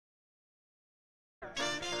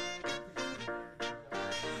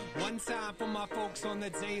time for my folks on the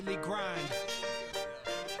daily grind.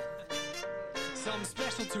 Something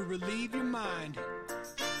special to relieve your mind.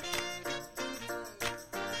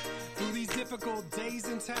 Through these difficult days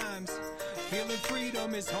and times, feeling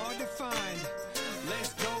freedom is hard to find.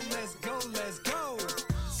 Let's go, let's go, let's go.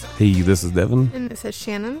 Hey, this is Devin. And this is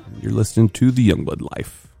Shannon. You're listening to The Youngblood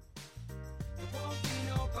Life.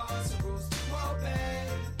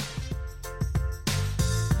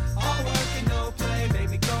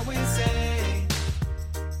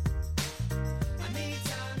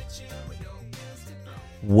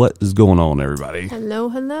 What is going on, everybody? Hello,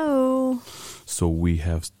 hello. So we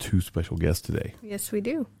have two special guests today. Yes, we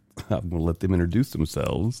do. I'm going to let them introduce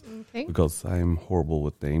themselves Okay. because I'm horrible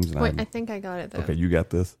with names. And Wait, I think I got it, though. okay, you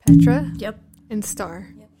got this? Petra Yep. and Star.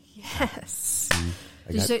 Yes.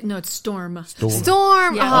 Did you say no? It's Storm.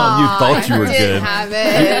 Storm. Yeah. Aw, You thought you were I didn't good. have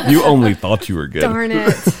it. You only thought you were good. Darn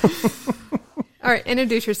it. All right,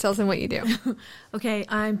 introduce yourselves and what you do. Okay,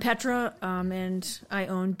 I'm Petra, and I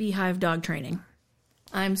own Beehive Dog Training.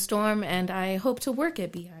 I'm Storm, and I hope to work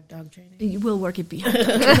at Beehive Dog Training. You will work at Beehive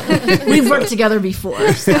Dog Training. We've worked together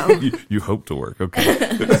before, so. You hope to work. Okay.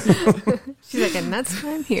 She's like, and that's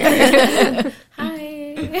why I'm here.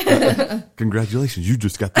 Hi. Congratulations. You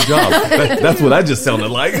just got the job. That's what I just sounded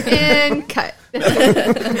like. And cut.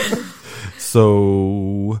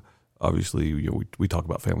 So, obviously, we talk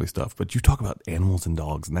about family stuff, but you talk about animals and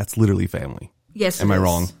dogs, and that's literally family. Yes. Am it I is.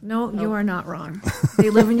 wrong? No, you are not wrong. They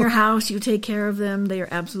live in your house. You take care of them. They are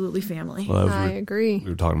absolutely family. Well, I agree. we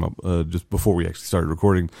were talking about just before we actually started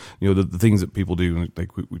recording, the things that people do, like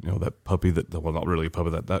that puppy well, not really a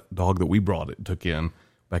puppy, that dog that we took in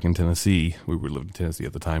back in Tennessee. We were living in Tennessee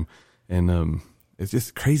at the time, and it's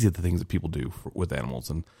just crazy the things that people do with animals.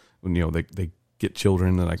 And when they get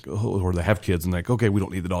children and or they have kids and okay, we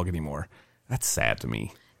don't need the dog anymore. That's sad to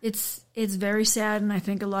me. It's very sad, and I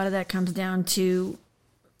think a lot of that comes down to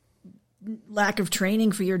lack of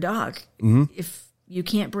training for your dog. Mm-hmm. If you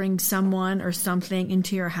can't bring someone or something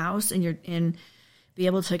into your house and be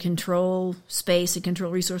able to control space and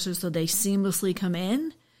control resources so they seamlessly come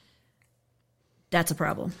in, that's a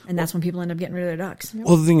problem, and that's when people end up getting rid of their dogs.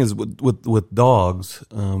 Well, the thing is with dogs,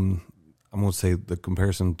 I'm going to say the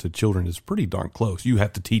comparison to children is pretty darn close. You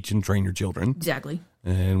have to teach and train your children. Exactly.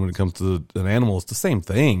 And when it comes to an animal, it's the same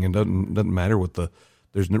thing. And doesn't matter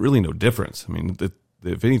there's really no difference. I mean,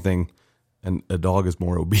 if anything, a dog is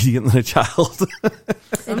more obedient than a child.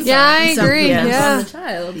 Yeah, I agree. yes. Yeah. I'm a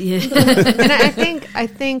child. Yeah. And I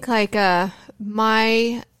think like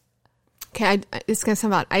it's gonna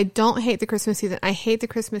sound bad. I don't hate the Christmas season. I hate the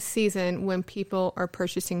Christmas season when people are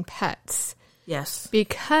purchasing pets. Yes.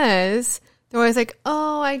 Because they're always like,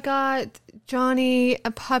 oh, I got Johnny a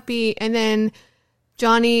puppy, and then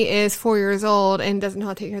Johnny is 4 years old and doesn't know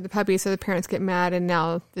how to take care of the puppy, so the parents get mad, and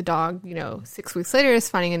now the dog, 6 weeks later is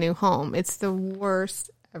finding a new home. It's the worst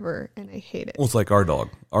ever, and I hate it. Well, it's like our dog.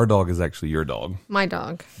 Our dog is actually your dog. My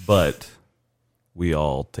dog. But we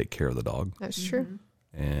all take care of the dog. That's true.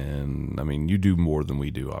 And, I mean, you do more than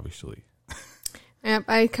we do, obviously. Yep,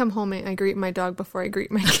 I come home and I greet my dog before I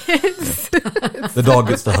greet my kids. The dog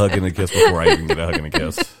gets the hug and a kiss before I even get a hug and a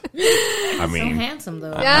kiss. I So mean, handsome,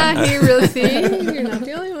 though. Yeah, he really you're not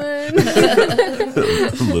the only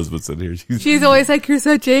one. Elizabeth's in here. She's always like, you're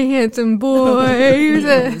such a handsome boy.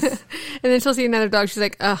 And then she'll see another dog. She's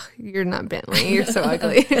like, ugh, you're not Bentley. You're so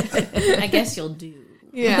ugly. I guess you'll do.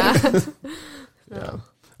 Yeah. Yeah.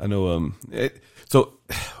 I know. So,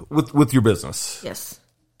 with your business. Yes.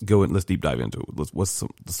 Let's deep dive into it.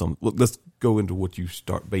 Let's go into what you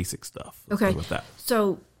start basic stuff. Okay. With that.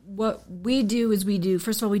 So what we do is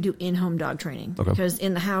first of all, we do in-home dog training. Okay. Because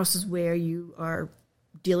in the house is where you are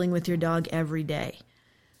dealing with your dog every day.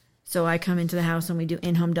 So I come into the house and we do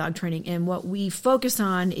in-home dog training. And what we focus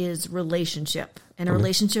on is relationship. And a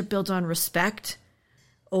relationship built on respect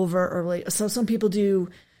so some people do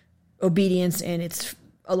obedience, and it's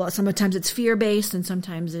sometimes it's fear-based and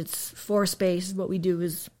sometimes it's force-based. What we do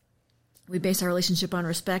is we base our relationship on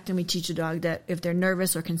respect, and we teach a dog that if they're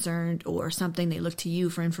nervous or concerned or something, they look to you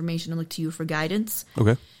for information and look to you for guidance.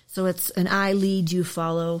 Okay. So it's an I lead, you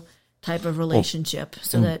follow type of relationship,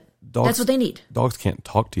 so that dogs, that's what they need. Dogs can't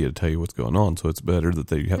talk to you to tell you what's going on, so it's better that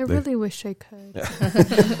they have. I really wish I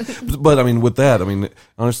could. But I mean, with that,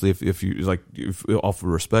 honestly, if you offer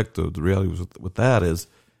respect, the reality was with that is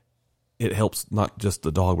it helps not just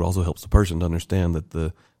the dog, but also helps the person to understand that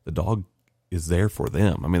the dog is there for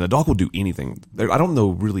them. I mean, the dog will do anything. I don't know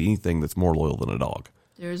really anything that's more loyal than a dog.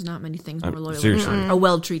 There's not many things more loyal seriously. than a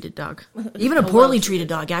well-treated dog. Even a poorly treated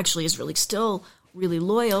dog actually is really still really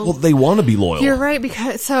loyal. Well, they want to be loyal. You're right,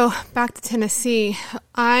 because so back to Tennessee,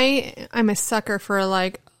 I'm a sucker for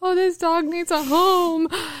like, oh, this dog needs a home.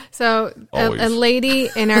 So a Always. lady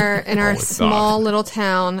in our Always small dog. little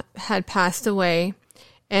town had passed away,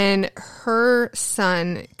 and her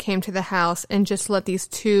son came to the house and just let these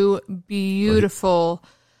two beautiful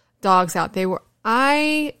dogs out. They were,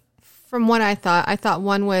 from what I thought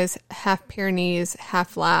one was half Pyrenees,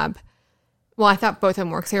 half Lab. Well, I thought both of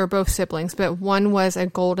them were because they were both siblings, but one was a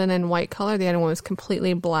golden and white color. The other one was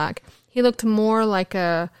completely black. He looked more like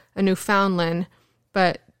a Newfoundland,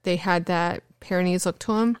 but they had that Pyrenees look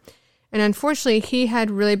to him. And unfortunately, he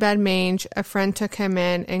had really bad mange. A friend took him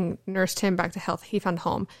in and nursed him back to health. He found a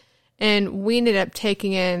home. And we ended up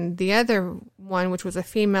taking in the other one, which was a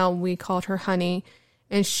female. We called her Honey.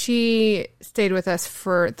 And she stayed with us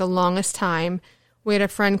for the longest time. We had a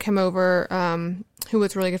friend come over who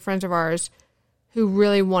was really good friends of ours who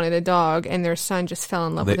really wanted a dog, and their son just fell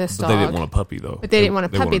in love with this But dog. they didn't want a puppy, though. But they didn't want a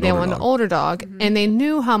puppy. They wanted an dog. older dog. And they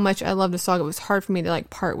knew how much I loved this dog. It was hard for me to like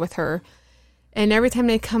part with her. And every time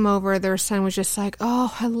they'd come over, their son was just like,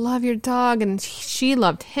 oh, I love your dog. And she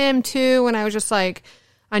loved him too. And I was just like,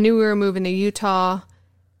 I knew we were moving to Utah.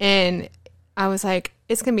 And I was like,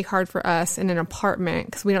 it's going to be hard for us in an apartment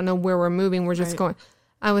because we don't know where we're moving. We're just going.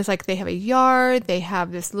 I was like, they have a yard. They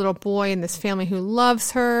have this little boy and this family who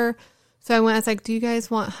loves her. So I was like, do you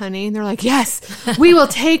guys want Honey? And they're like, yes, we will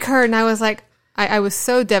take her. And I was like, I was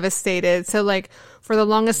so devastated. So like for the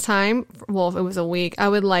longest time, well, if it was a week, I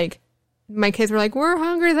would like, my kids were like, we're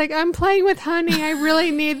hungry. Like, I'm playing with Honey. I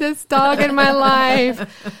really need this dog in my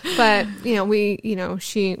life. But,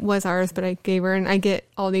 she was ours, but I gave her, and I get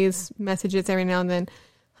all these messages every now and then.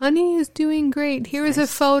 Honey is doing great. Here is a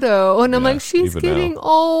photo. And I'm like, she's even getting now.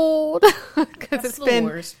 old. Because That's it's the been,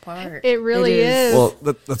 worst part. it really It is. is.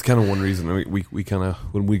 Well, that's kind of one reason. I mean, we kind of,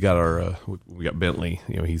 when we got we got Bentley,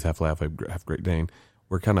 he's half Lab, half Great Dane.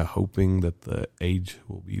 We're kind of hoping that the age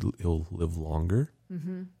he'll live longer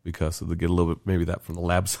because of get a little bit, maybe that from the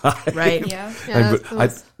Lab side. Right. Yeah. Yeah,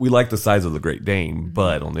 But we like the size of the Great Dane,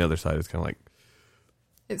 but on the other side, it's kind of like,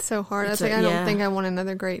 it's so hard. It's I was like, a- I yeah. don't think I want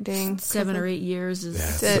another Great Dane. 7 or 8 years is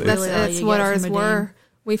Yeah, That's really all you what get ours from a were. Dane.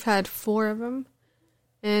 We've had 4 of them.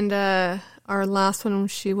 And our last one,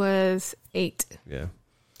 she was 8. yeah.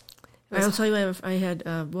 I'll tell you, I had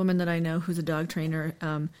a woman that I know who's a dog trainer.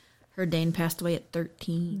 Her Dane passed away at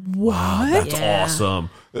 13. Wow, that's Yeah. awesome.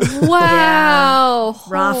 Wow.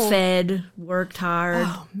 Raw Oh, fed, worked hard,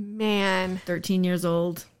 man. 13 years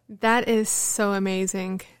old. That is so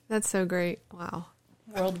amazing. That's so great. Wow.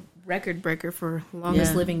 World record breaker for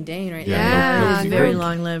longest Yeah. living Dane right Yeah. Yeah. No, no, Very no.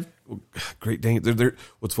 long lived. Great Dane.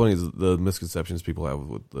 What's funny is the misconceptions people have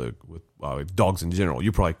with dogs in general.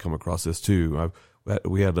 You probably come across this too.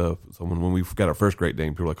 We had someone when we got our first Great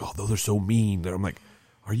Dane. People were like, "Oh, those are so mean." I'm like,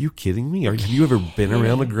 "Are you kidding me? Have you ever been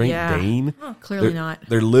around a Great Yeah. Dane?" Clearly They're- not.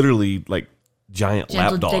 They're literally like giant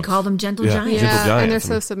Gentle, lap dogs. they call them gentle Yeah. giants. Gentle Yeah, giants. and they're I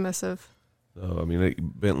so mean- submissive. I mean,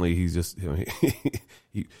 Bentley. He's just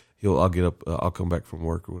I'll get up. I'll come back from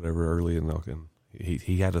work or whatever early, and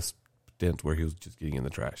he had a stint where he was just getting in the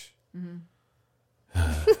trash.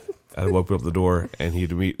 I'd open up the door and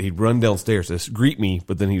he'd run downstairs to greet me,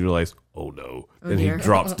 but then he'd realize, oh no. Then he dear.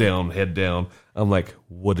 drops down, head down. I'm like,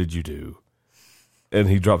 what did you do? And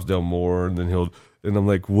he drops down more, and then and I'm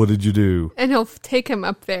like, what did you do? And he'll take him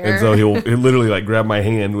up there. And so he'll literally like grab my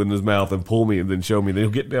hand in his mouth and pull me and then show me. Then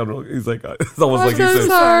he'll get down. He's like, it's almost I'm like he so says,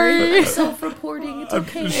 sorry. Self-reporting. It's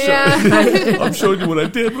okay. Yeah. I'm showing you what I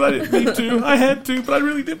did, but I didn't mean to. I had to, but I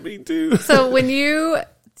really didn't mean to. So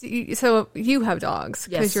you have dogs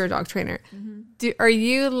because Yes. you're a dog trainer. Are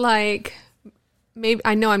you like, maybe,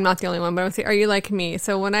 I know I'm not the only one, but I would say, are you like me?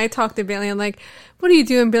 So when I talk to Bailey, I'm like, what are you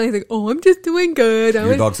doing? Bailey's like, oh, I'm just doing good.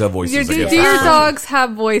 Your dogs have voices, I Do guess your that's dogs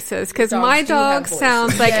have voices? Because Dogs my do have dog voices.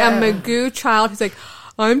 sounds like a Magoo child who's like,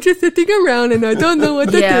 I'm just sitting around and I don't know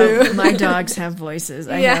what to Yeah, do. my dogs have voices.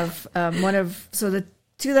 I Yeah. have the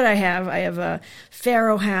 2 that I have a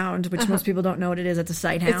Pharaoh Hound, which most people don't know what it is. It's a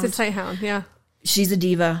sight hound. It's a sight hound, yeah. She's a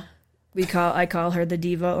diva. I call her the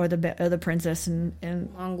diva or the princess, and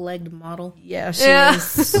Long-legged model. yeah, Yeah.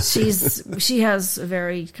 she has a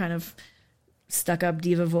very kind of stuck up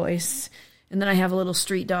diva voice. And then I have a little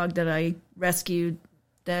street dog that I rescued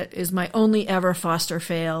that is my only ever foster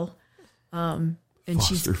fail. And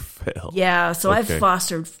Foster fail. yeah, so Okay. I've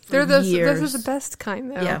fostered for Those years. are the best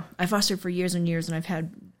kind, though. Yeah, I fostered for years and years, and I've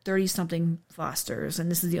had 30 something fosters, and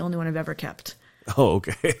this is the only one I've ever kept. Oh,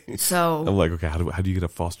 okay. So I'm like, okay, how do you get a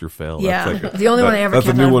foster fel? yeah, That's like the only one I ever that's a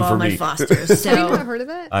kept new out one of for all my me. fosters. Have you not So, heard of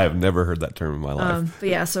it? I have never heard that term in my life. but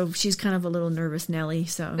yeah, so she's kind of a little nervous Nelly.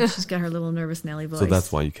 So she's got her little nervous Nelly voice. So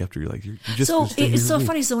that's why you kept her. You're like, you're just So gonna stay it's here so with me.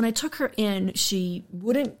 funny. So when I took her in, she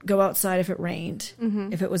wouldn't go outside if it rained.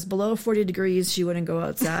 Mm-hmm. If it was below 40 degrees, she wouldn't go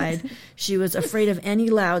outside. She was afraid of any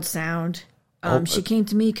loud sound. She came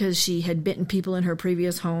to me because she had bitten people in her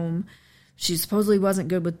previous home. She supposedly wasn't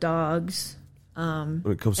good with dogs. When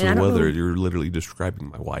it comes to And I the don't weather, know- you're literally describing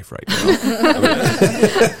my wife right now.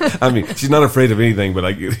 I mean, she's not afraid of anything, but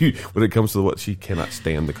when it comes to what she cannot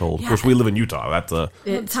stand the cold. Of course, we live in Utah. That's a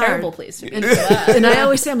It's Terrible hard. place to be for that. And I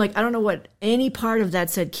always say, I'm like, I don't know what any part of that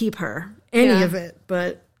said keep her, any Yeah. of it,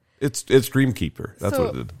 but it's Dream Keeper. That's so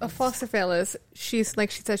what it did. a foster fail is she's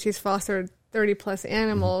like she said she's fostered 30 plus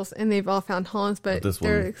animals and they've all found homes, but this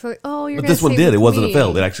they're one- like, oh, you're But gonna this one stay did. with It wasn't me. a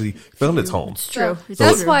fail. It actually found its home. it's true. It's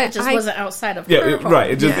That's true. why It just I wasn't outside of Yeah, her it- home.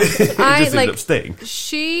 right. It just, it just I, ended like- up staying.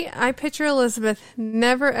 I picture Elizabeth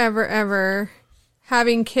never, ever, ever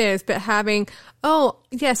having kids, but having, oh,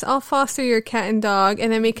 yes, I'll foster your cat and dog.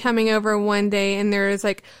 And then me coming over one day and there's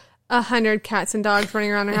like 100 cats and dogs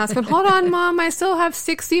running around our house going, hold on, Mom, I still have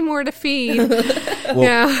 60 more to feed. Well,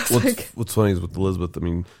 Yeah, it's what's funny is with Elizabeth. I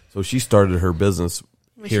mean, so she started her business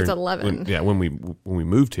When here. she's 11. When we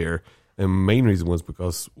moved here, and the main reason was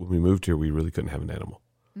because when we moved here, we really couldn't have an animal,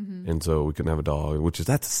 and so we couldn't have a dog.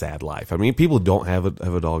 That's a sad life. I mean, people don't have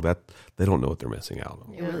a dog. That they don't know what they're missing out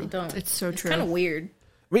on. You really don't. It's so true. Kind of weird.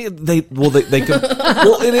 I mean, they could,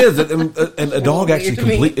 well, it is, and a dog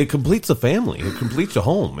actually completes a family. It completes a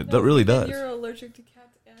home. It really does. You're allergic to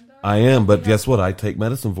cats and dogs? I am, but guess what? I take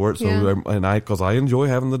medicine for it. So, Yeah. because I enjoy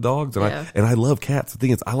having the dogs, and Yeah. I love cats. The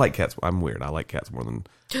thing is, I like cats. I'm weird. I like cats more than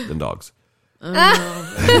dogs.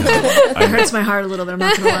 It hurts my heart a little bit. I'm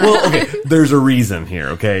not going to lie. Well, okay, there's a reason here,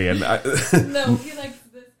 okay, and No, he likes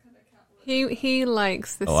this kind of cat. He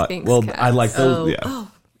likes the Sphinx cats. I like those. Oh.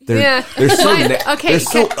 Yeah, Yeah. they're so Okay, they're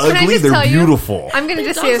so can I ugly. just They're tell you? beautiful. I'm going to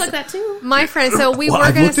just say Dogs this. like that too. My friend, so we Well, were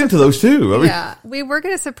I've going looked into those too. I mean, Yeah, we were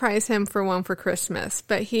going to surprise him for one for Christmas,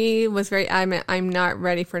 but he was very adamant. I'm not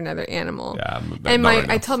ready for another animal. Yeah, I'm not and right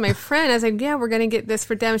now. I told my friend, I was like, "Yeah, we're going to get this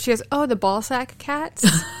for Dem." She goes, "Oh, the ball sack cats."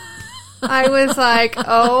 I was like,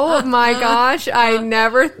 "Oh my gosh, I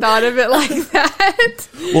never thought of it like that."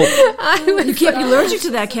 well, I was You can't be allergic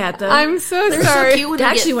to that cat, though. I'm so They're sorry. so cute when That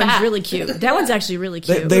they actually get one's fat. really cute. That one's actually really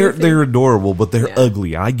cute. they're adorable, but they're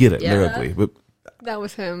ugly. I get it. They're Yeah. ugly, but That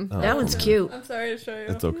was him. that one's cute. I'm sorry to show you.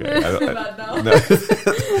 it's okay.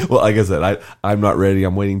 Well, like I said, I'm not ready.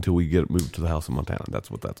 I'm waiting till we get moved to the house in Montana.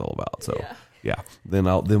 That's what that's all about. So yeah, then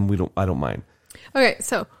I don't mind. Okay,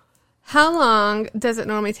 so how long does it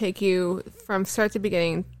normally take you from start to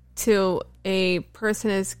beginning till a person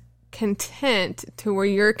is content to where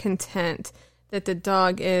you're content that the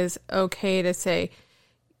dog is okay to say,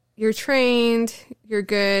 you're trained, you're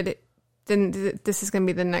good, then this is going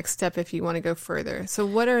to be the next step if you want to go further. So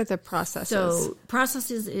what are the processes? So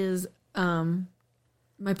processes is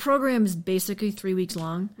my program is basically 3 weeks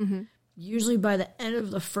long. Usually by the end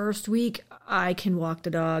of the first week, I can walk the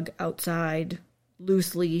dog outside,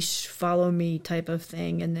 loose leash, follow me type of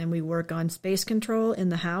thing. And then we work on space control in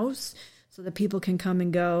the house so that people can come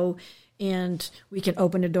and go and we can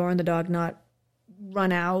open the door and the dog not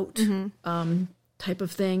run out type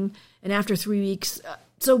of thing. And after 3 weeks,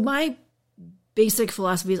 so my basic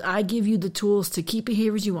philosophy is I give you the tools to keep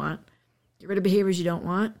behaviors you want, get rid of behaviors you don't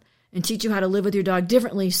want, and teach you how to live with your dog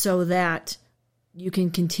differently so that you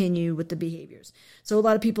can continue with the behaviors. So a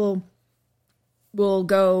lot of people will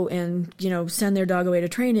go and, send their dog away to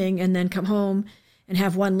training and then come home and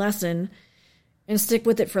have one lesson and stick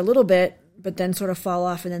with it for a little bit, but then sort of fall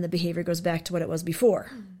off and then the behavior goes back to what it was before.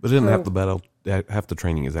 But then half the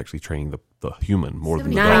training is actually training the human more than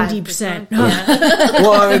the dog. 90%.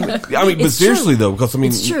 Well, I mean, but It's seriously true. though, because I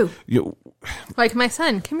mean, It's true. like my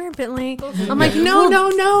son, come here, Bentley. I'm like,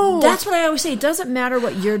 no. That's what I always say. It doesn't matter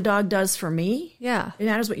what your dog does for me. Yeah. It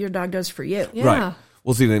matters what your dog does for you. Yeah. Right.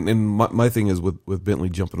 Well, see, and my thing is with Bentley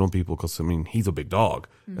jumping on people because, I mean, he's a big dog.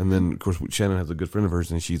 And then, of course, Shannon has a good friend of hers,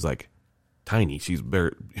 and she's like tiny. She's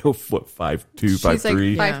bare, 5'2", She's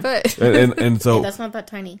 5'3". like 5 foot. And so, That's not that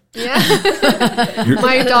tiny. Yeah.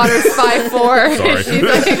 My daughter's 5'4". Sorry. She's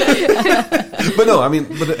like, but no, I mean,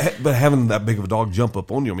 but having that big of a dog jump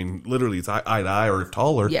up on you, I mean, literally, it's eye to eye or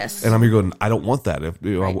taller. Yes. And I'm here going, I don't want that. If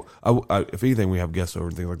if anything, we have guests over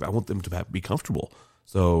and things like that. I want them to be comfortable.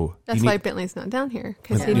 So that's why Bentley's not down here,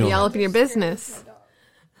 because he'd You be know- all up in your business.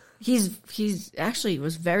 He's actually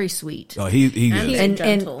was very sweet. he And is. he's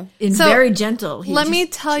gentle. And So, very gentle. He let me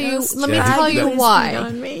just- tell you gentle. why.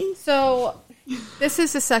 on me. So This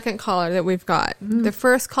is the second collar that we've got. The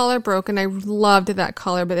first collar broke, and I loved that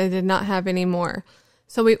collar, but they did not have any more.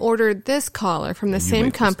 So we ordered this collar from the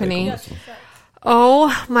same company.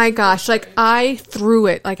 Oh my gosh! Like I threw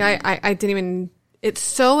it. Like I didn't even. It's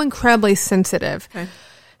so incredibly sensitive. Okay.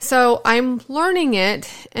 So I'm learning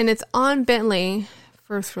it, and it's on Bentley.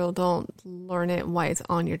 First rule, don't learn it while it's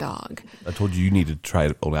on your dog. I told you need to try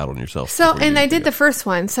it out on yourself. So, and I did the first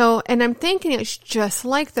one. So, and I'm thinking it's just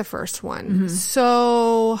like the first one. Mm-hmm.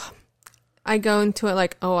 So I go into it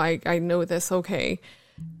like, oh, I know this. Okay.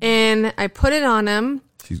 And I put it on him.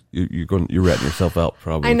 You're ratting yourself out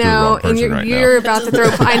probably. I know, and you're about to throw.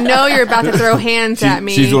 I know you're about to throw hands at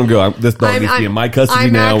me. She's going to go. This dog needs to be in my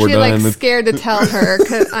custody now. We're done. I'm actually like scared to tell her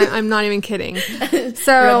because I'm not even kidding.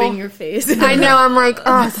 So rubbing your face. I know. I'm like,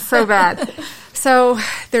 oh, it's so bad. So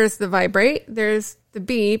there's the vibrate, there's the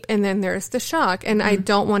beep, and then there's the shock. And I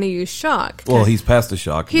don't want to use shock. Well, he's past the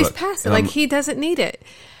shock. He's past it. Like he doesn't need it.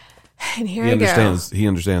 And here I go. He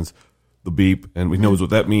understands the beep, and he knows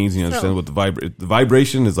what that means. He understands what the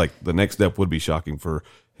vibration is. Like the next step would be shocking for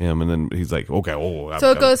him, and then he's like, okay,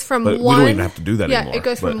 so it goes from 1. We don't even have to do that anymore. Yeah, it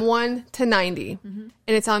goes from 1 to 90, and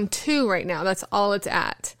it's on 2 right now. That's all it's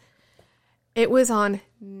at. It was on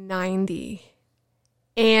 90,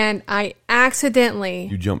 and I accidentally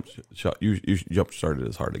you jump started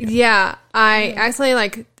as hard again. Yeah, I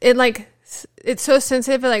accidentally it's so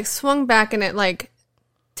sensitive. It like swung back and it like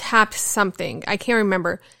tapped something. I can't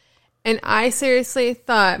remember. And I seriously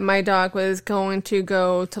thought my dog was going to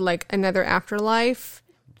go to like another afterlife.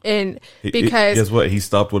 And because guess what? He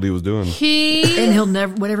stopped what he was doing. And he'll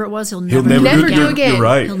never, whatever it was, he'll never do again. You're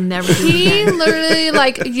right. He'll never do he again. literally,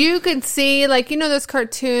 like, you could see, like, you know those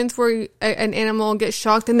cartoons where an animal gets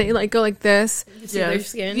shocked and they like go like this? You see their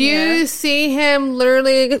skin. You see him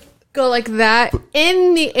literally go like that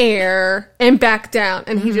in the air and back down.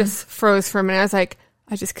 And he just froze for a minute. I was like,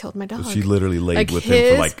 I just killed my dog. She literally laid with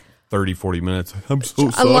him for like 30, 40 minutes. I'm so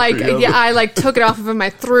sorry. I like took it off of him. I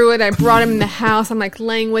threw it. I brought him in the house. I'm like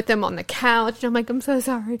laying with him on the couch. And I'm like, I'm so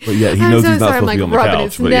sorry. But yeah, he knows he's not supposed to be on the couch. I'm like rubbing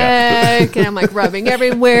his neck and I'm like rubbing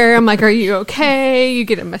everywhere. I'm like, are you okay? You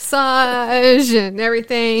get a massage and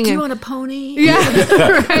everything. Do you want a pony?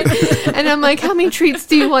 Yeah. Right. And I'm like, how many treats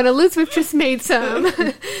do you want? Elizabeth just made some.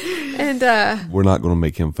 And we're not going to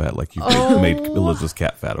make him fat like you made Elizabeth's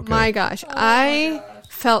cat fat, okay? My gosh. I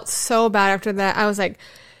felt so bad after that. I was like,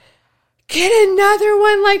 get another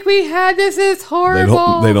one like we had. This is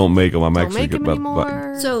horrible. They don't make them. I'm don't actually make them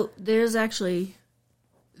anymore. So there's actually,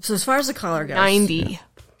 so as far as the collar goes, 90.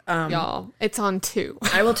 Y'all, it's on 2.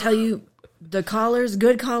 I will tell you, the collars,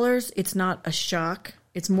 good collars, it's not a shock.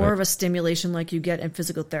 It's more of a stimulation like you get in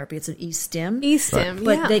physical therapy. It's an E-stim. E-stim,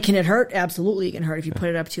 But can it hurt? Absolutely, it can hurt if you put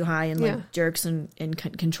it up too high and like jerks and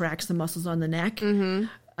contracts the muscles on the neck.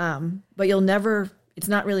 Mm-hmm. But you'll never. It's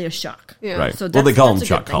not really a shock. Yeah. Right. So they call them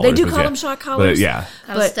shock collars. They do call them shock collars. But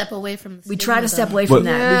Gotta step away from the we try to step away from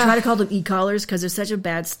that. We try to call them e-collars because there's such a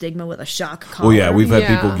bad stigma with a shock collar. Well, yeah, we've had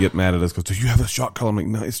people get mad at us because you have a shock collar. I'm like,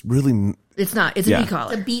 no, it's really... It's not. It's a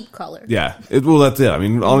B-collar. It's a beep collar. Yeah. Well, that's it. I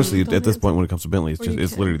mean, honestly, at this point when it comes to Bentley,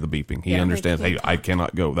 it's literally the beeping. He understands, hey, I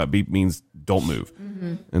cannot go. That beep means don't move.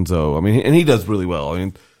 Mm-hmm. And so, I mean, and he does really well. I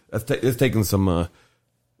mean, it's taken some...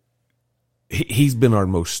 he's been our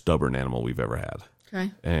most stubborn animal we've ever had. Okay.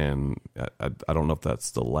 And I don't know if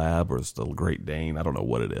that's the Lab or it's the Great Dane. I don't know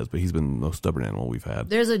what it is, but he's been the most stubborn animal we've had.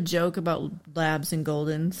 There's a joke about Labs and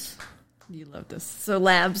Goldens. You love this. So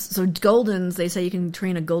Goldens, they say you can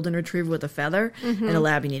train a Golden Retriever with a feather, and a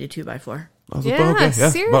Lab you need a 2x4.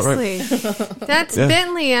 Seriously. That's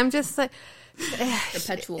Bentley. I'm just like...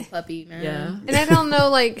 Perpetual puppy, man. Yeah. And I don't know,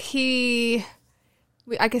 like, I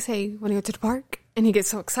could say when he goes to the park, and he gets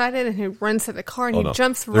so excited, and he runs to the car, and he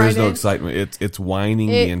jumps right in. There's no excitement. It's whining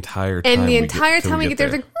the entire time. And the entire time we get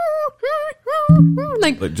there,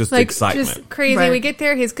 like just excitement. Just crazy. Right. We get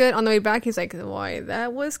there, he's good. On the way back, he's like, why,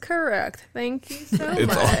 that was correct. Thank you so much.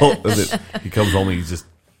 He comes home and he's just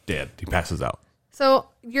dead. He passes out. So,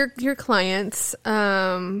 your clients,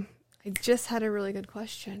 I just had a really good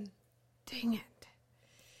question. Dang it.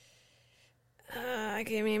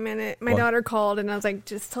 Give me a minute. My daughter called, and I was like,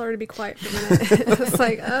 just tell her to be quiet for a minute. It's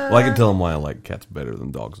like, well, I can tell them why I like cats better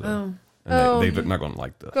than dogs, though. And they're not going to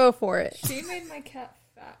like this. Go for it. She made my cat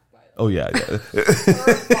fat, by the way. Oh, yeah.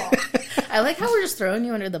 I like how we're just throwing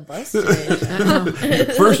you under the bus today.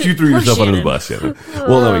 First, you threw yourself under the bus. Yeah.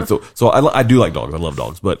 Well, I mean, so I do like dogs. I love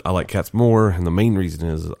dogs, but I like cats more. And the main reason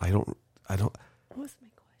is I don't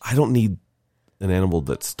need an animal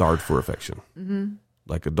that's starved for affection. Mm-hmm.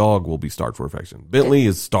 Like a dog will be starved for affection. Bentley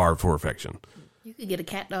is starved for affection. You could get a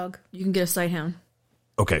cat dog. You can get a sighthound.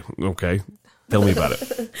 Okay. Tell me about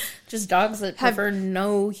it. Just dogs that prefer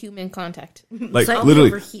no human contact. Like I'll be literally.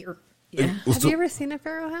 over here. Yeah. Have you ever seen a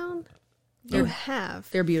pharaoh hound? You have.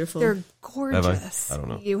 They're beautiful. They're gorgeous. I don't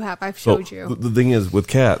know. You have. I've So showed you. the thing is with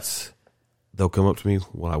cats, they'll come up to me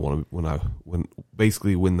when I want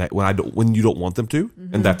to, when you don't want them to,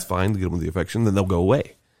 Mm-hmm. and that's fine to get them the affection. Then they'll go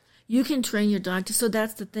away. You can train your dog to. So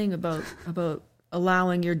that's the thing about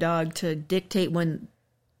allowing your dog to dictate when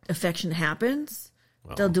affection happens.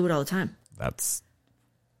 They'll do it all the time.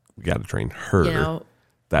 We got to train her. You know,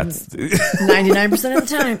 That's 99% of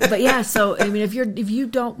the time. But yeah, so I mean, if you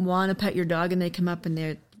don't want to pet your dog and they come up and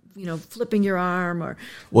they're flipping your arm or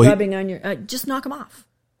rubbing on your, just knock them off.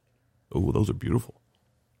 oh, those are beautiful.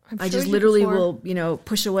 I just literally will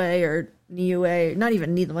push away or knee away. Not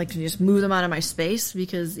even knee them, like to just move them out of my space,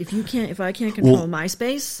 because if I can't control my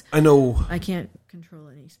space, I know I can't control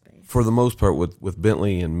any space. for the most part with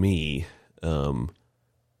Bentley and me,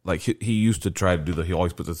 like he used to try to do he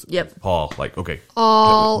always puts his paw like, okay.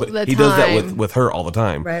 All but the he does that time. with her all the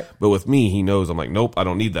time. Right. But with me, he knows I'm like, nope, I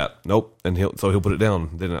don't need that. Nope. And he'll put it down.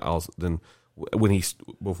 Then I'm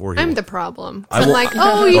the problem. I So I'm won't- like,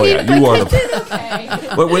 oh, you Oh, need yeah, to you put are the- kitchen, okay.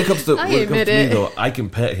 But when it comes to I admit me it. though, I can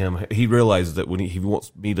pet him. He realizes that when he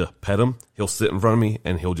wants me to pet him, he'll sit in front of me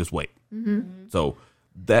and he'll just wait. Mm-hmm. So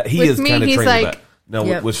that he With is me, kind of he's trained like- to that. Now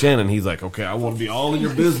Yep. with Shannon, he's like, okay, I want to be all in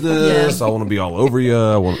your business. I want to be all over you.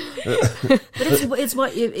 I want. But it's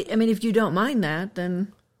what I mean. If you don't mind that,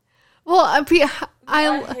 then Well,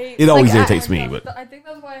 It always Like, irritates me, but I think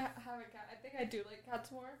that's why I have a cat. I think I do like cats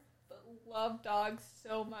more, but love dogs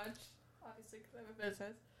so much. Obviously, because I have a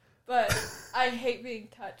business. But I hate being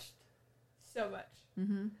touched so much,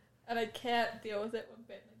 and I can't deal with it when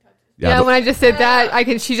Bentley touches. yeah, but- when I just did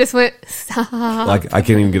that, she just went, stop. like I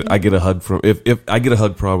can't even I get a hug from if I get a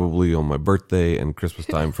hug probably on my birthday and Christmas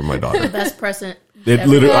time from my daughter. Best present. It ever.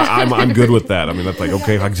 literally, I'm good with that. I mean, that's like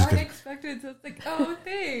okay, if I just Unexpected, so it's like, oh,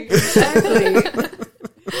 thanks. Exactly.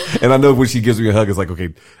 and I know when she gives me a hug, it's like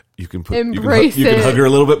okay, you can Embrace you can it. hug her a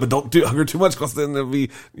little bit, but don't hug her too much because then it'll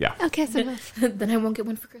be Okay, so enough. Then I won't get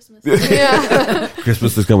one for Christmas. Yeah.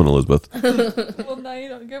 Christmas is coming, Elizabeth. Well, now you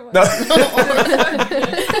don't get one.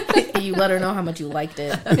 You let her know how much you liked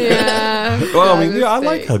it. Yeah. Well, I mean, I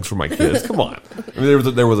like mistake. hugs for my kids. Come on. I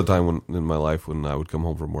mean, there was a time in my life when I would come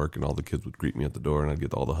home from work and all the kids would greet me at the door and I'd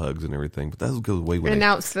get all the hugs and everything. But that goes way when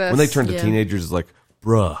Announce this. when they turn to Yeah. teenagers. It's like,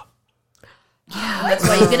 bruh, That's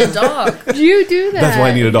why you get a dog. You do that. that's why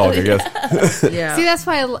I need a dog. I guess. yeah. See, that's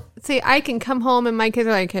why I can come home and my kids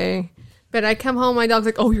are like, hey. But I come home, my dog's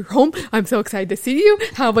like, oh, you're home? I'm so excited to see you.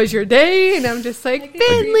 How was your day? And I'm just like, I get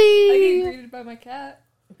Bentley. greeted by my cat.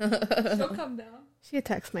 She'll come down. She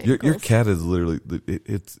attacks my Your ankles. cat is literally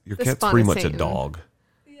it's your The cat's spawn pretty of much a Satan. dog.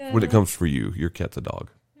 Yeah. When it comes for you, your cat's a dog.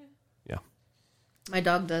 Yeah, My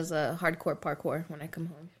dog does hardcore parkour when I come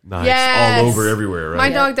home. nice, Yes. all over everywhere, right? My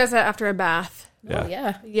dog does that after a bath. Yeah. Oh,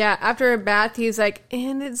 yeah. Yeah, after a bath, he's like,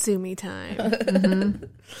 and it's Zoomy time.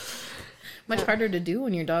 Much harder to do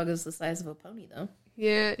when your dog is the size of a pony, though.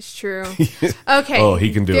 Yeah, it's true. Okay. Oh,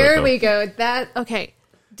 he can do it, There though. we go. Okay.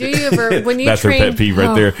 Do you ever, when you That's her train... pet peeve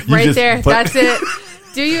right there. You Right just there. put- That's it.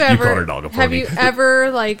 Do you ever... call her dog a Have pony. you ever,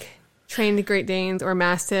 like, trained Great Danes or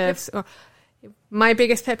Mastiffs? Or, my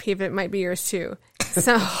biggest pet peeve, it might be yours, too.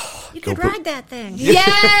 So... You could ride that thing.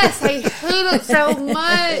 Yes! I hate it so much.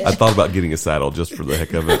 I thought about getting a saddle just for the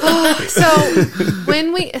heck of it. So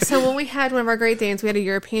when we had one of our Great Danes, we had a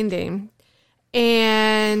European Dane,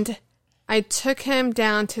 and I took him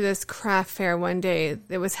down to this craft fair one day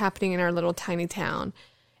that was happening in our little tiny town.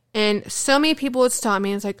 And so many people would stop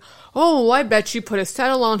me and it's like, oh, I bet you put a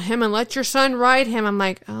saddle on him and let your son ride him. I'm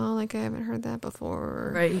like, oh, like I haven't heard that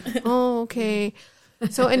before. Right. Oh, okay.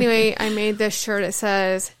 So anyway, I made this shirt. It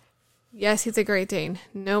says, yes, he's a Great Dane.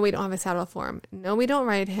 No, we don't have a saddle for him. No, we don't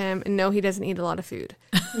ride him. And no, he doesn't eat a lot of food.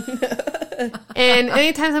 And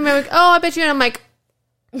anytime somebody like, oh, I bet you, and I'm like,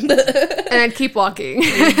 and I'd keep walking.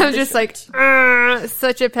 I'm just like,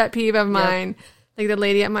 such a pet peeve of mine. Like the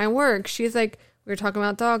lady at my work, she's like, we were talking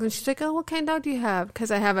about dogs, and she's like, oh, what kind of dog do you have? Because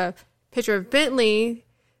I have a picture of Bentley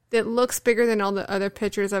that looks bigger than all the other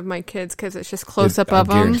pictures of my kids because it's just close up I of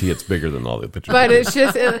them. guarantee it's bigger than all the pictures. But it's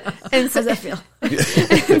just, and so, How's that feel?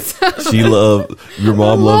 She your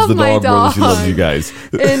mom loves the my dog more than she loves dog. you guys.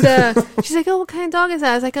 and she's like, oh, what kind of dog is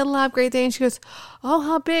that? I was like, a lab Great Dane. She goes, oh,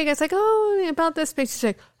 how big? I was like, oh, about this big. She's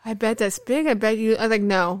like, I bet that's big. I bet you. I was like,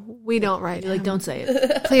 no, we don't ride You're like, him. don't say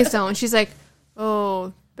it. Please don't. She's like,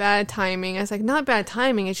 oh, bad timing. I was like, not bad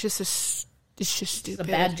timing. It's just it's just stupid. It's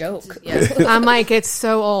a bad joke. Yeah. I'm like, it's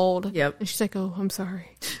so old. Yep. And she's like, oh, I'm sorry.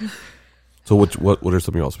 So what are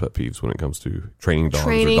some of y'all's pet peeves when it comes to training dogs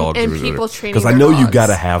Training or dogs and or people training Because I their know you dogs. got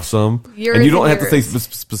to have some, Yours and you don't and have to say yours.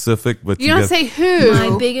 specific, but You don't gotta- say who.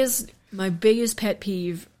 My biggest pet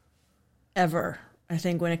peeve ever, I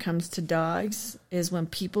think, when it comes to dogs, is when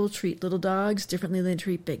people treat little dogs differently than they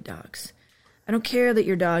treat big dogs. I don't care that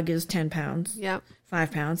your dog is 10 pounds, Yeah.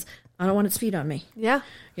 5 pounds. I don't want its feet on me, Yeah.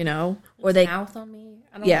 or they, Mouth on me.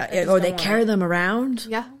 I don't, or they carry them around.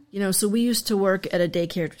 Yeah. So we used to work at a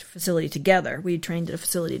daycare facility together. We trained at a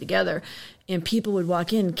facility together, and people would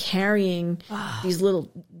walk in carrying these little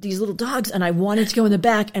dogs, and I wanted to go in the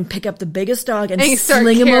back and pick up the biggest dog and And you start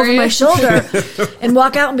sling him over carrying my it. shoulder and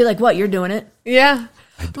walk out and be like, "What? You're doing it?" Yeah.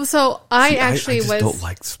 Well, so I actually I just was. don't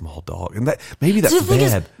like small dog, and maybe that's The thing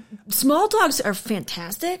is, bad. small dogs are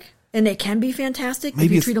fantastic, and they can be fantastic Maybe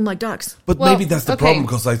if you it's- treat them like dogs. But Well, maybe that's the okay. problem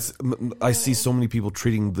because I see so many people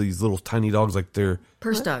treating these little tiny dogs like they're.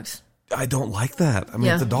 Purse dogs. I don't like that. I mean,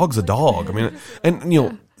 Yeah. the dog's a dog. I mean, and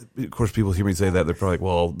of course, people hear me say that they're probably like,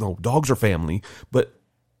 "Well, no, dogs are family," but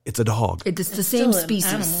it's a dog. It's the same still an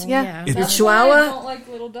species. animal, Yeah. Your That's why I Chihuahua, don't like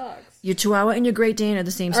little dogs. your Chihuahua, and your Great Dane are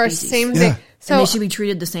the same Or species. same Yeah. thing. and So they should be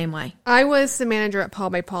treated the same way. I was the manager at Paul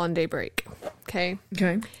by Paul and Daybreak. Okay.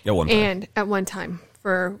 Okay. Yeah, one time. And at one time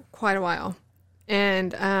for quite a while.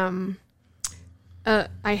 And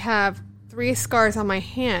I have 3 scars on my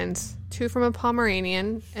hands, 2 from a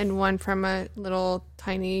Pomeranian and 1 from a little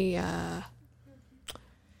tiny,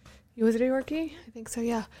 was it a Yorkie? I think so,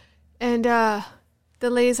 yeah. And the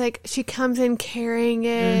lady's like, she comes in carrying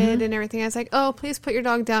it and everything. I was like, oh, please put your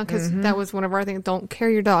dog down, because that was one of our things. Don't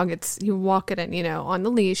carry your dog. It's you walk it in, on the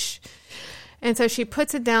leash. And so she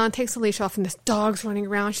puts it down, takes the leash off, and this dog's running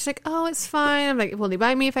around. She's like, oh, it's fine. I'm like, will he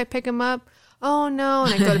bite me if I pick him up? Oh, no.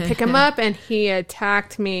 And I go to pick him up, and he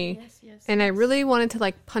attacked me. And I really wanted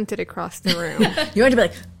to, punt it across the room. You want to be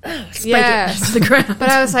like, spike Yes. it to the ground. But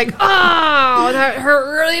I was like, oh, that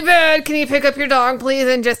hurt really bad. Can you pick up your dog, please,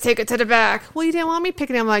 and just take it to the back? Well, you didn't want me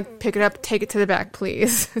picking it. I'm like, pick it up, take it to the back,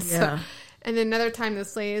 please. Yeah. And then another time,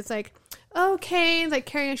 this lady is like, okay,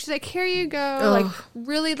 carrying it. She's like, here you go. Ugh.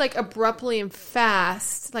 Really, abruptly and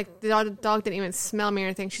fast. The dog didn't even smell me or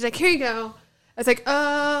anything. She's like, here you go. I was like,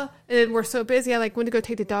 and then we're so busy. I went to go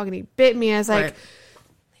take the dog, and he bit me. I was like, Right.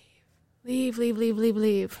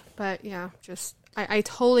 leave. But yeah, just I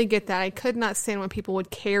totally get that. I could not stand when people would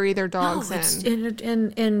carry their dogs in.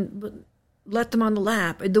 and let them on the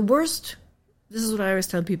lap. The worst. This is what I always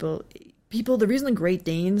tell people. The reason the Great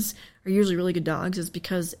Danes are usually really good dogs is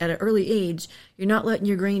because at an early age, you're not letting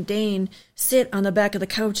your Great Dane sit on the back of the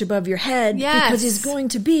couch above your head Yes. because he's going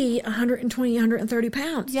to be 120, 130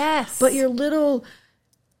 pounds. Yes. But your little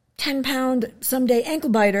 10-pound someday ankle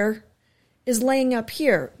biter is laying up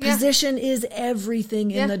here. Yeah. Position is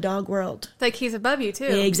everything in the dog world. He's above you too.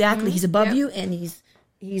 Exactly. He's above Yep. you, and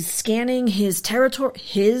he's scanning his territory,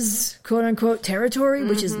 his quote unquote territory,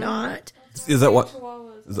 which is not. Is that what?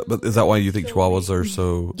 Is that why you think Chihuahuas are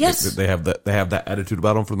so? Yes. they have that attitude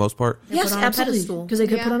about them for the most part. Yes, put on a absolutely, pedestal. because they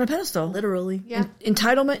could Yeah. put on a pedestal. Literally. Yeah.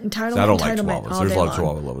 Entitlement. I don't like entitlement Chihuahuas. all There's day a lot of long.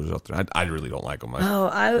 Chihuahua lovers out there. I really don't like them.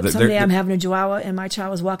 Someday I'm having a Chihuahua, and my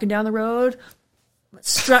child was walking down the road,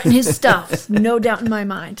 strutting his stuff, no doubt in my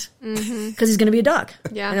mind, because he's going to be a dog.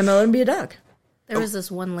 Yeah. and I'm going to let him be a dog. There was this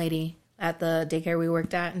one lady at the daycare we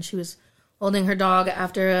worked at, and she was holding her dog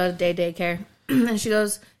after a daycare, and she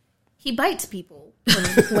goes, "He bites people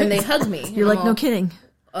when they hug me." You're like, no kidding.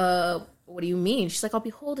 What do you mean? She's like, I'll be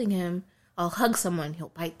holding him. I'll hug someone. He'll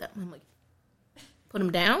bite them. I'm like, put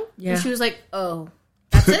him down? Yeah. And she was like, oh,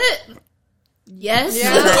 that's it? Yes.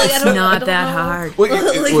 Yeah. Like, I It's don't- I not don't that know.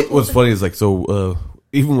 hard. What's funny is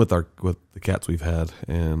even with the cats we've had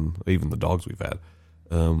and even the dogs we've had,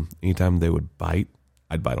 anytime they would bite,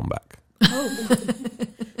 I'd bite them back.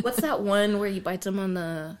 What's that one where he bites him on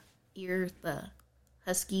the ear? The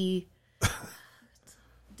husky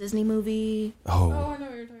Disney movie? Oh, I know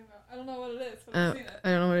what you're talking about. I don't know what it is. But I've seen it. I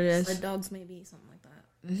don't know what it The is. dogs maybe, something like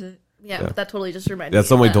that. Is it? Yeah, but that totally just reminded Yeah, me.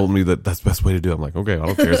 somebody of that. told me that that's the best way to do it. I'm like, okay, I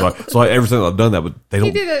don't care. So ever since I've done that, but they He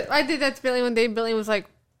don't. did it. I did that to Billy one day. Billy was like,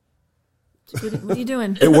 What are you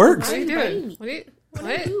doing? It works. what are you doing?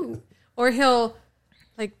 What? Or he'll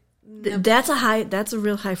That's a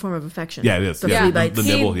real high form of affection. Yeah, it is. The Yeah, flea the- bites. the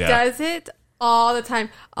he nibble, yeah. does it all the time.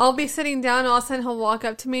 I'll be sitting down, and all of a sudden he'll walk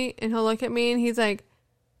up to me and he'll look at me, and he's like,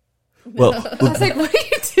 Well, I was like, what are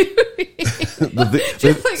you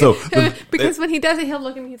doing? Because when he does it, he'll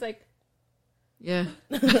look at me. He's like, Yeah.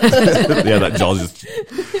 yeah, that jaw just.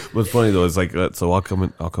 What's funny though is so I'll come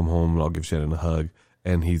home and I'll give Shannon a hug,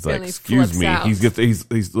 and he's like, Billy "Excuse flips me." out. He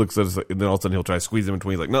looks at us, and then all of a sudden he'll try to squeeze in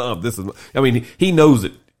between. He's like, "No, this is." I mean, he knows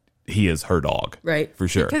it. he is her dog. Right. For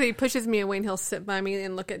sure. Because he pushes me away and he'll sit by me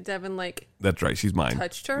and look at Devin like, That's right. She's mine.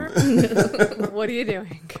 touched her? What are you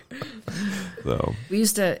doing? So We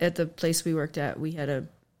used to, at the place we worked at, we had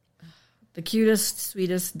the cutest,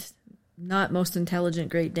 sweetest, not most intelligent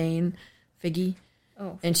Great Dane, Figgy.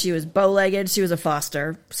 Oh. And she was bow-legged. She was a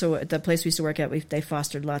foster. So at the place we used to work at, they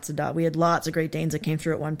fostered lots of dogs. We had lots of Great Danes that came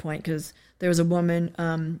through at one point because there was a woman,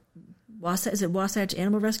 is it Wasatch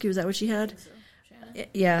Animal Rescue? Is that what she had? So,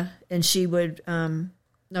 Yeah. And she would, no,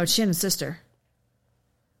 it's Shannon's sister.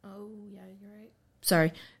 oh, yeah, you're right.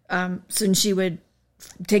 Sorry. So she would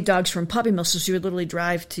take dogs from puppy mills. So she would literally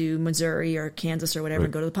drive to Missouri or Kansas or whatever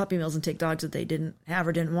and go to the puppy mills and take dogs that they didn't have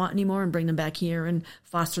or didn't want anymore and bring them back here and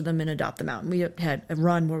foster them and adopt them out. And we had a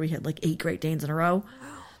run where we had like 8 Great Danes in a row.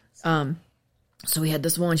 So we had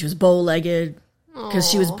this one. She was bow-legged because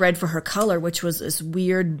she was bred for her color, which was this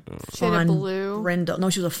weird She had a fawn blue? brindle. No,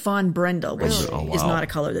 she was a fawn brindle, which Really? Oh, is wow. not a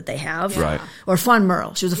color that they have. Right. Or fawn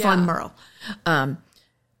merle. She was a fawn Yeah. merle.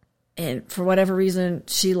 And for whatever reason,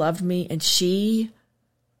 she loved me. And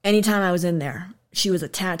anytime I was in there, she was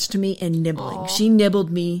attached to me and nibbling. Aw. She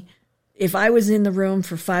nibbled me. If I was in the room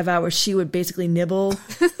for 5 hours, she would basically nibble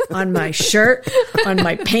on my shirt, on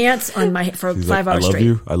my pants, for she's 5 like, hours I love straight.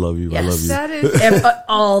 you. I love you. I Yes. love you. That is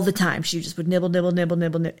All the time. She just would nibble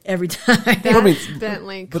every time. I mean,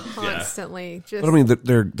 Bentley constantly. Just But I mean,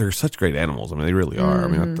 they're such great animals. I mean, they really are. I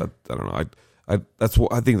mean, I don't know.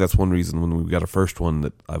 I think that's one reason when we got our first one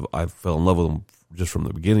that I fell in love with them just from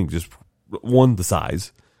the beginning. Just one, the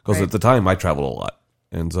size, because Right. at the time I traveled a lot,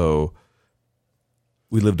 and so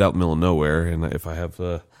we lived out in the middle of nowhere. And if I have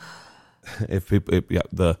the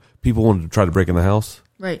people wanted to try to break in the house,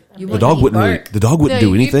 Right. You the dog wouldn't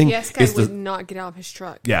do anything. The UPS guy It's the- would not get out of his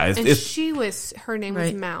truck. Yeah, and her name was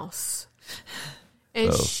Right. Mouse.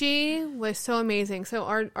 And she was so amazing. So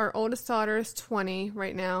our oldest daughter is 20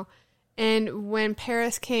 right now. And when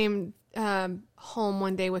Paris came home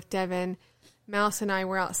one day with Devin, Mouse and I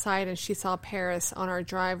were outside and she saw Paris on our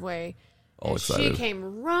driveway. All And excited. she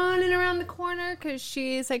came running around the corner because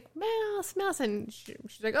she's like, Mouse, Mouse. And she's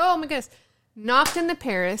like, oh my goodness. Knocked into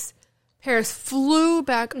Paris. Paris flew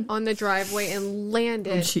back on the driveway and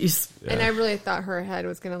landed. Jeez. And I really thought her head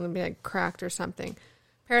was going to be like cracked or something.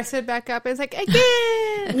 Paris stood back up and was like,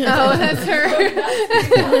 again! Oh, that's her.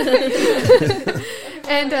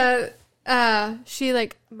 And she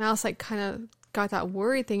like, Mouse like kind of got that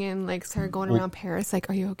worried thing and like started going around Paris like,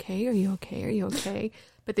 are you okay? Are you okay? Are you okay?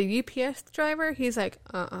 But the UPS driver, he's like,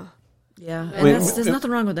 Yeah. I mean, There's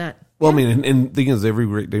nothing wrong with that. Well, I mean, and the thing is, every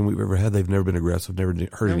Great Dane we've ever had, they've never been aggressive, never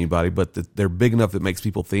hurt anybody, but they're big enough that makes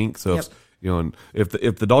people think. So, Yep. and if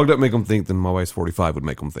the dog doesn't make them think, then my wife's 45 would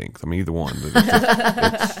make them think. I mean, either one.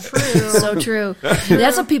 So true.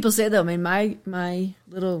 That's what people say, though. I mean, my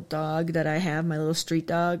little dog that I have, my little street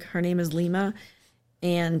dog, her name is Lima,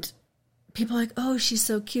 and people are like, oh, she's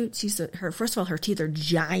so cute. First of all, her teeth are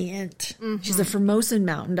giant. She's a Formosan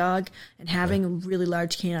mountain dog, and having really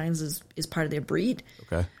large canines is part of their breed.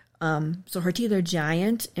 Okay. So her teeth are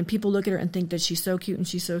giant, and people look at her and think that she's so cute and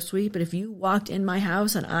she's so sweet. But if you walked in my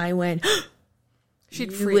house and I went,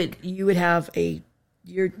 she'd freak. you would have a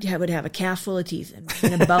calf full of teeth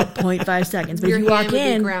in about 0.5 seconds. But Your if you walk hand would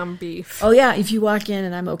be in, ground beef. oh yeah, if you walk in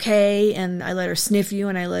and I'm okay, and I let her sniff you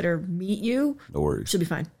and I let her meet you, No worries. she'll be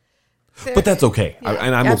fine. But that's okay.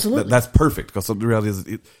 And I'm Absolutely. that's perfect because the reality is,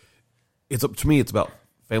 it's up to me. It's about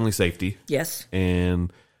family safety. Yes.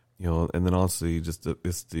 And and then honestly,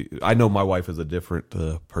 I know my wife is a different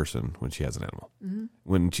person when she has an animal. Mm-hmm.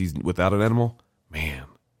 When she's without an animal, man,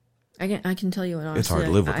 I can tell you what, honestly, It's hard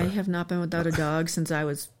to live with I her. have not been without a dog since I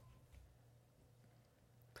was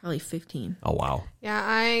probably 15. oh wow.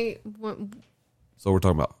 Yeah, So we're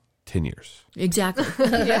talking about 10 years. Exactly.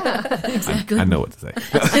 Exactly. I know what to say.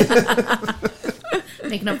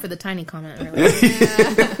 Making up for the tiny comment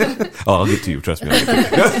earlier. Oh, I'll get to you. Trust me. I'll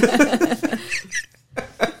get to you.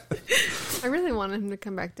 I really wanted him to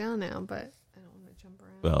come back down now, but I don't want to jump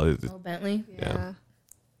around. Well, Oh, Bentley? Yeah.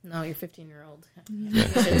 No, you're 15-year-old. You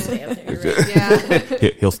should stay up there. You're right.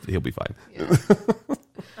 Yeah. he'll be fine.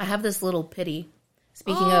 I have this little pity.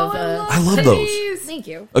 Speaking Oh, of, I love those. thank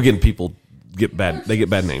you. Again, people get bad. They get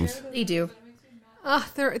bad names. They do.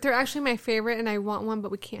 They're actually my favorite, and I want one, but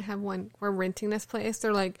we can't have one. We're renting this place.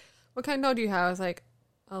 They're like, "What kind of dog do you have?" I was like,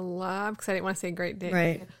 "A lab," because I didn't want to say Great Dane.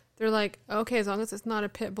 Right. They're like, "Okay, as long as it's not a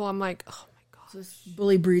pit bull." I'm like, "Oh my gosh,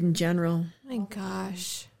 Bully breed in general. my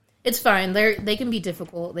gosh." It's fine. They can be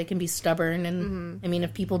difficult. They can be stubborn. And I mean,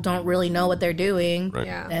 if people don't really know what they're doing, Right.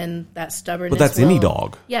 Yeah. then that stubbornness But that's any will-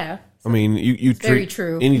 dog. Yeah. I mean, you treat very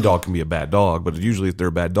true. any dog can be a bad dog, but usually if they're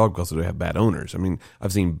a bad dog because they have bad owners. I mean,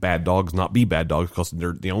 I've seen bad dogs not be bad dogs because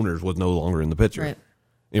the owners was no longer in the picture. Right.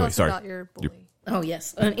 Anyway, Plus sorry. about your bully. Oh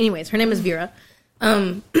yes. Anyways, her name is Vera.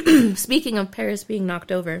 Speaking of Paris being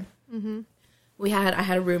knocked over, I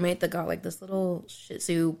had a roommate that got like this little Shih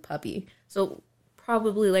Tzu puppy, so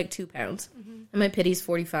probably like 2 pounds. And my Pitty's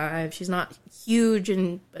 45. She's not huge,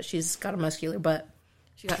 but she's got a muscular butt.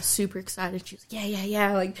 She got super excited. She was like,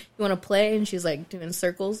 yeah, like, you want to play? And she's like doing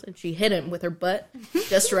circles, and she hit him with her butt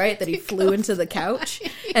just right that he flew into the couch,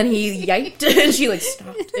 and he yiked, and she like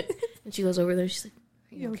stopped it. And she goes over there, she's like,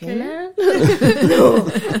 "Are you okay, man?" No,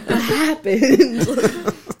 what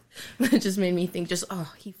happened? It just made me think,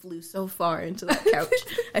 he flew so far into that couch.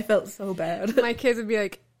 I felt so bad. My kids would be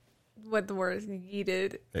like, what the word is,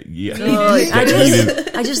 yeeted. Yeah.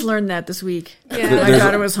 I just learned that this week. Yeah. My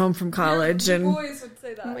daughter was home from college, and Boys would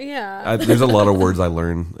say that. Yeah. There's a lot of words I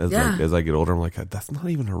learn Yeah. as I get older. I'm like, that's not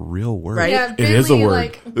even a real word. Right. Yeah, It is a Bentley, word.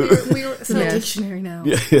 Like, we were, so Yeah. Dictionary now.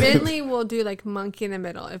 Bentley will do like monkey in the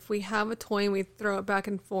middle. If we have a toy and we throw it back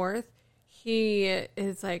and forth, he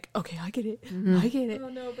is like, okay, I get it. I get it. Oh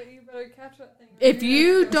no, but you better catch that thing. If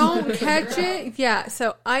you don't catch it, yeah.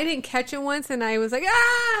 So I didn't catch it once, and I was like,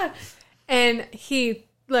 ah! And he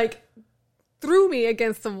like threw me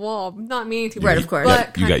against the wall, not meaning to. Right, of course.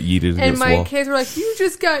 But You got yeeted and against the my wall. kids were like, "You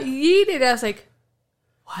just got yeeted." I was like,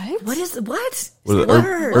 "What? what is what? Was it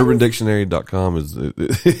Word. UrbanDictionary.com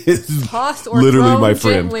is Tossed or literally thrown my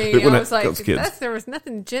friend. gently?" When I was like, kids. there was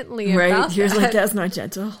nothing gently Right? about Here's that. like that's not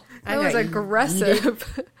gentle. That was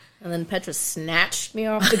aggressive. And then Petra snatched me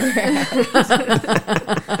off the ground.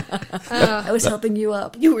 I was helping you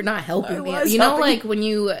up. You were not helping me. was You know, helping. like when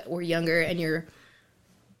you were younger and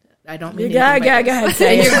I don't mean Go anything by ahead, this.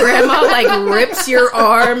 say And it. your grandma like rips your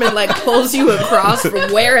arm and like pulls you across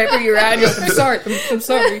from wherever you're at. And you're like, I'm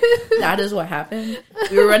sorry. That is what happened.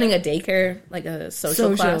 We were running a daycare, like a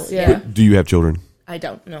social class. yeah. Do you have children? I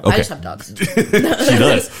don't know. Okay. I just have dogs. She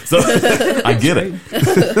does. So I get it.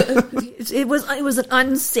 It was an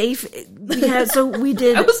unsafe. We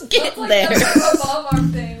did. I was getting there. That's a mom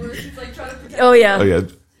arm thing where she's like trying to protect. Oh yeah. Oh yeah.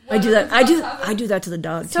 I do that. I do that to the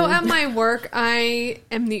dog So too. at my work, I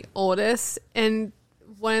am the oldest, and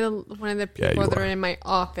one of the Yeah, people you that are. are in my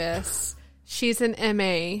office, she's an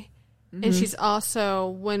MA, and she's also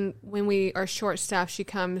when we are short staffed, she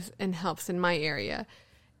comes and helps in my area.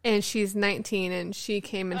 And she's 19, and she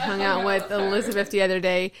came and hung out with Elizabeth the other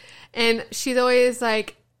day, and she's always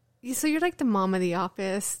like, "So you're like the mom of the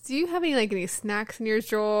office. Do you have any snacks in your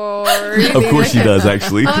drawer?" Of course she does,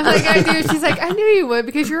 actually. I was like, "I do." She's like, "I knew you would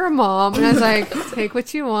because you're a mom." And I was like, "Take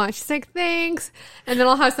what you want." She's like, "Thanks." And then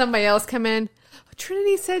I'll have somebody else come in.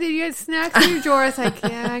 Trinity said that you had snacks in your drawer. I was like,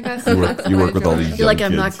 "Yeah, I got some." You work with all these You're like,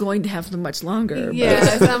 young I'm not kids. going to have them much longer. but-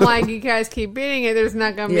 Yes, I'm like, you guys keep beating it. There's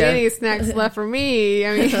not going to be Yeah. any snacks left for me.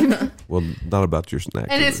 I mean, Well, not about your snack.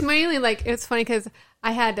 and is it's it? mainly like, it's funny because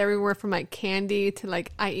I had everywhere from like candy to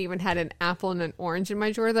like, I even had an apple and an orange in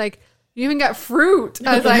my drawer. Like, you even got fruit.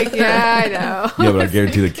 I was like, yeah, I know. Yeah, but I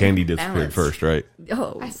guarantee the candy disappeared Balance. first, right?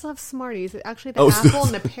 Oh, I still have Smarties. Actually, the Oh, apple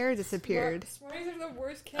and the pear disappeared. Smarties are the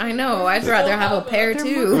worst candy. I know. I'd rather have a pair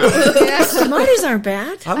too. Yeah. Smarties aren't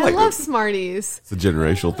bad. I love Smarties. It's a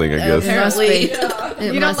generational thing, I guess. Apparently.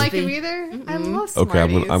 You don't like them either? I love Smarties. Okay,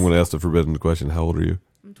 I'm going to ask the forbidden question. How old are you?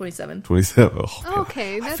 I'm 27. 27. Oh, man.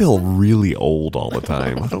 Okay, I that's feel really old all the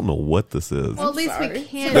time. I don't know what this is. well, at least sorry. we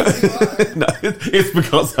can. No, it's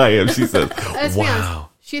because I am. She said, Let's be honest. wow.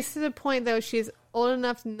 She's to the point though. She's old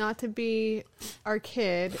enough not to be our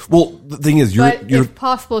kid, Well, the thing is, you're if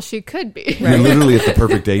possible, she could be. you're literally at the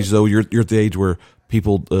perfect age, though. You're at the age where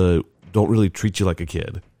people don't really treat you like a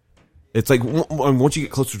kid. It's like once you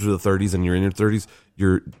get closer to the 30s and you're in your 30s,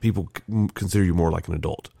 people consider you more like an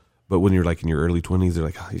adult. But when you're like in your early 20s, they're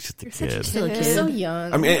like, oh, he's just a kid. Still a You're kid. so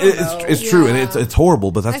young. I mean, it's true, and it's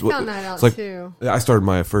horrible, but that's I what found that out, it's like. too. I started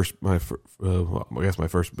my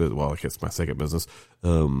second business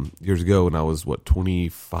years ago, and I was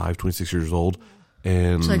 25, 26 years old,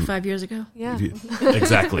 and It's like 5 years ago. Yeah.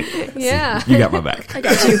 exactly. Yeah. See, you got my back. I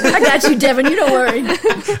got you, Devin. You don't worry.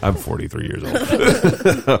 I'm 43 years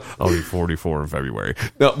old. I'll be 44 in February.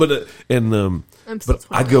 No, but I'm still but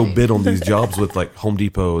I'd go 28. bid on these jobs with like Home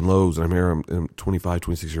Depot and Lowe's, and I'm 25,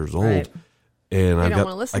 26 years old. Right. And They I don't got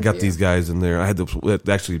wanna listen I got to these you. guys in there. I had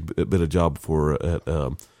actually bid a job for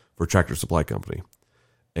Tractor Supply Company,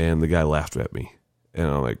 and the guy laughed at me, and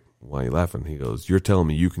I'm like, "Why are you laughing?" He goes, "You're telling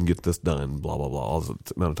me you can get this done, blah blah blah." All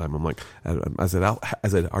this amount of time. I'm like, I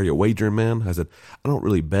said, "Are you a wagering man?" I said, "I don't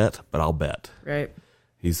really bet, but I'll bet." Right.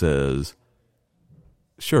 He says,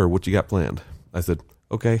 "Sure, what you got planned?" I said,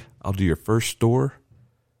 "Okay, I'll do your first store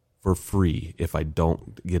for free if I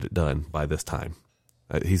don't get it done by this time.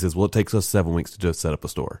 He says, well, it takes us 7 weeks to just set up a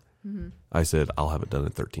store. I said, I'll have it done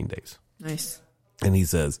in 13 days. Nice. And he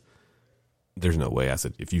says, there's no way. I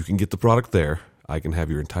said, if you can get the product there, I can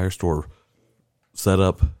have your entire store set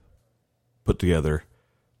up, put together,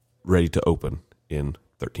 ready to open in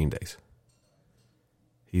 13 days.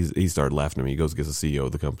 He started laughing at me. He goes, gets the CEO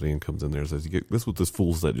of the company and comes in there and says, this is what this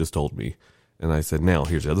fool said just told me. And I said, now,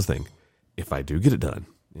 here's the other thing. If I do get it done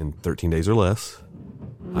in 13 days or less,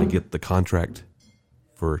 I get the contract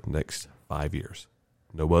for next 5 years.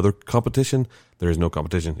 No other competition. There is no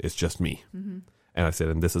competition. It's just me. And I said,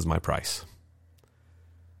 and this is my price.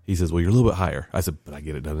 He says, well, you're a little bit higher. I said, but I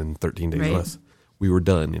get it done in 13 days or less. We were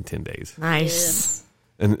done in 10 days. Nice.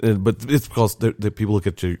 And but it's because the people look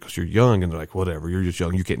at you because you're young and they're like, whatever, you're just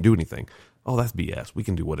young, you can't do anything. Oh, that's BS. We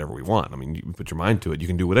can do whatever we want. I mean, you put your mind to it, you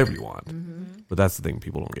can do whatever you want. But that's the thing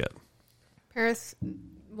people don't get. Paris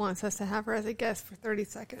wants us to have her as a guest for 30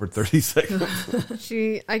 seconds. For 30 seconds.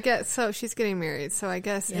 She's getting married. So I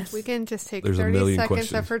guess if we can just take There's 30 seconds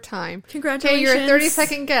questions. of her time. Congratulations. Okay, you're a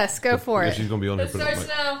 30-second guest. Go for it. She's going to be on here It for starts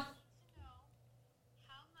now.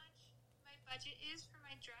 How much my budget is for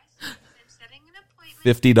my dress? Because I'm setting an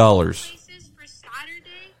appointment. $50. Places for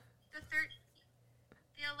Saturday, the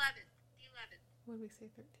 11th. What did we say,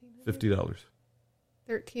 1300? $50.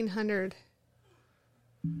 1300.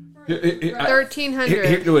 Here,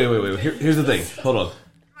 1300. wait. Here's the thing. Hold on.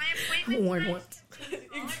 My appointment Warn time once.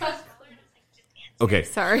 Okay.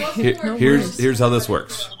 Sorry. Here's how this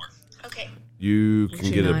works. Okay. You can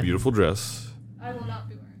She get a not. beautiful dress, I will not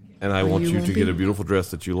be wearing it. and I want you you won't to get be? a beautiful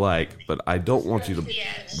dress that you like, but I don't want you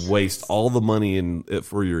to waste all the money in it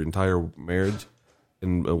for your entire marriage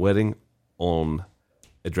and a wedding on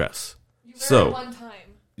a dress. You wear So it one time.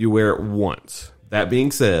 you wear it once. That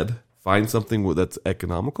being said, find something that's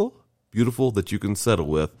economical, beautiful, that you can settle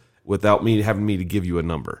with without me having to give you a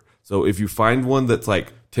number. So if you find one that's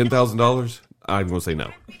like $10,000, I'm going to say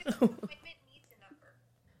no. Appointment needs a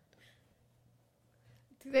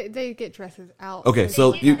number. They get dresses out. Okay,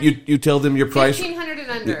 so you tell them your price. 1500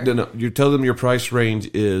 and under. No, you tell them your price range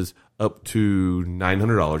is up to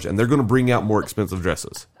 $900, and they're going to bring out more expensive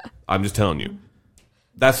dresses. I'm just telling you.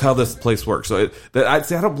 That's how this place works. So I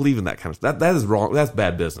don't believe in that kind of stuff. That is wrong. That's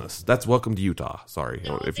bad business. That's welcome to Utah. Sorry.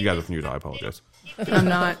 If you guys are from Utah, I apologize. I'm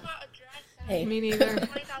not. Hey. Me neither. $20,000.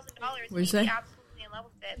 What'd you say? Absolutely in love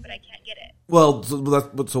with it, but I can't get it. Well,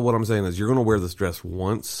 so what I'm saying is you're going to wear this dress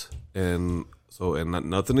once, and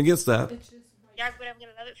nothing against that. Yeah, but I'm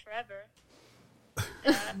gonna love it forever.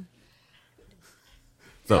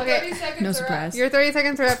 So 30 seconds No are surprise. Your 30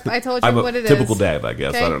 seconds are up. I told you I'm what a it is. typical dad, I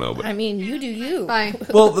guess. Okay. I don't know, but I mean, you do you. Bye.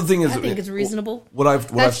 well, the thing is, I think it's reasonable. What I've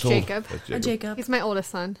That's told Jacob. That's Jacob. He's my oldest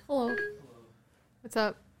son. Hello. What's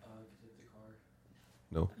up?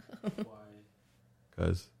 No.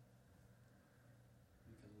 Guys,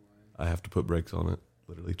 I have to put brakes on it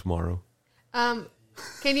literally tomorrow.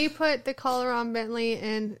 Can you put the collar on Bentley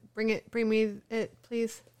and bring me it,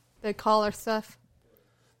 please? The collar stuff.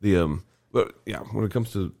 But yeah, when it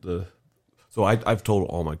comes to so I've told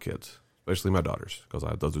all my kids, especially my daughters, because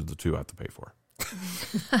those are the two I have to pay for.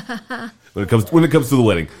 when it comes to the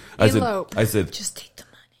wedding, I Elope. said, Just take the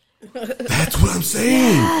money. that's what I'm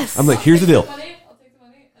saying. I'm like, here's the deal. I'll take the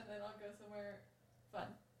money and then I'll go somewhere fun.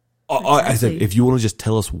 I said, Exactly. if you want to just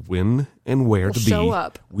tell us when and where We'll to show be,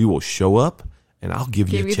 up. we will show up, and I'll give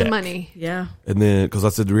Give a you check. the money. Yeah. And then, because I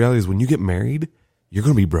said, the reality is, when you get married, you're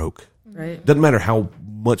going to be broke. Right. Doesn't matter how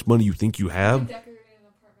much money you think you have. Decorating an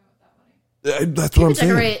apartment with that money. That's what I'm saying.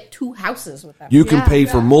 Decorate 2 houses with that. You can Yeah. pay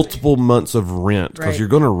for multiple months of rent because Right. you're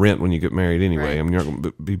going to rent when you get married anyway. Right. I mean, you're not going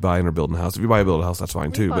to be buying or building a house. If you buy or build a house, that's fine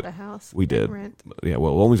We too. bought But a house. we did. Rent. Yeah.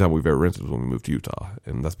 Well, the only time we've ever rented was when we moved to Utah,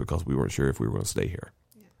 and that's because we weren't sure if we were going to stay here.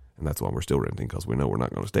 And that's why we're still renting, because we know we're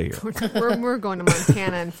not going to stay here. We're going to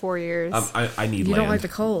Montana in 4 years. I need You land. don't like the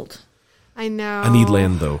cold. I know. I need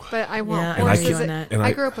land though, But I want Yeah, I horses. agree on that. And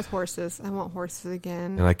I grew up with horses. I want horses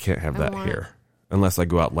again. and I can't have I that want- here unless I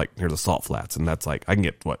go out like near the Salt Flats, and that's like I can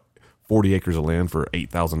get 40 acres of land for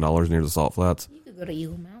 $8,000 near the Salt Flats. You could go to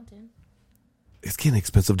Eagle Mountain. It's getting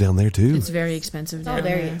expensive down there too. It's very expensive It's all down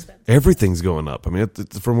very there. expensive. Everything's going up. I mean,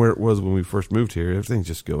 it's from where it was when we first moved here. Everything's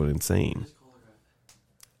just going insane.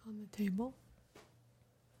 On the table.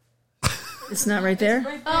 It's not right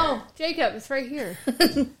there. Oh, Jacob, it's right here.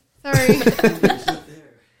 Sorry.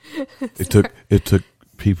 It took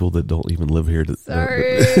people that don't even live here to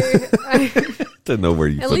Sorry. to know where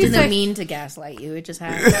you At put least it. They're I- mean to gaslight you. It just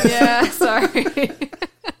happens. Yeah, sorry.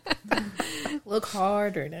 Look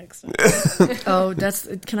harder next time. Oh, that's.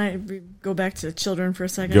 Can I go back to children for a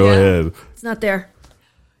second? Go Yeah. ahead. It's not there.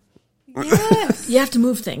 Yes. You have to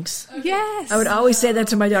move things. Yes. I would always say that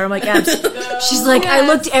to my daughter. I'm like, she's like, I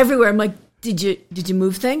looked everywhere. I'm like, did you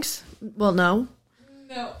move things? Well, no.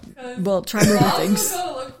 No. 'Cause Well, try moving dogs things.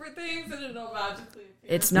 will go look for things and it'll magically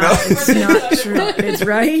appear. It's not. It's not true. It's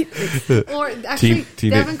right. Or actually, Team-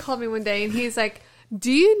 Devin called me one day and he's like,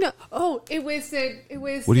 "Do you know?" Oh, it was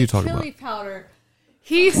What are you talking chili powder.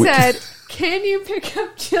 He said, "Can you pick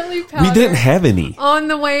up chili powder?" We didn't have any. on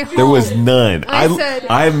the way home. There was none. I said-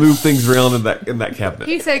 I moved things around in that cabinet.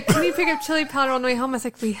 He said, "Can you pick up chili powder on the way home?" I was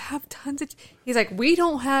like, "We have tons of." He's like, "We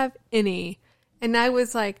don't have any," and I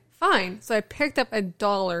was like, "Fine." So I picked up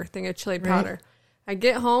 $1 thing of chili powder. I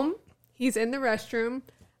get home. He's in the restroom.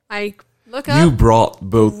 I look up. You brought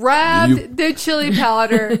both. Grabbed the chili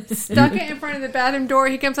powder, stuck it in front of the bathroom door.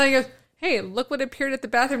 He comes out and he goes, "Hey, look what appeared at the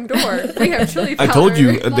bathroom door. We have chili I powder." told you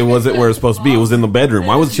it wasn't where it was supposed to be. It was in the bedroom.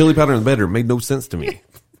 Why was the chili powder in the bedroom? It made no sense to me.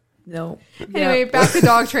 No. Anyway, back to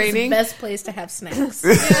dog training. Best place to have snacks.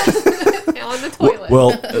 On the toilet.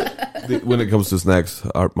 Well, when it comes to snacks,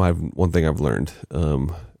 my one thing I've learned,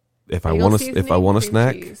 if I Bagel want a seasoning,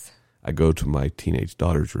 snack, cream cheese. I go to my teenage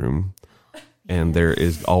daughter's room, and there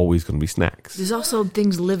is always going to be snacks. There's also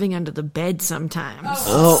things living under the bed sometimes.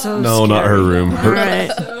 Oh So no, not her scary. room.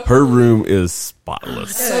 Right. Her room is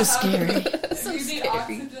spotless. So scary. If you need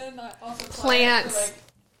oxygen, I also Plants.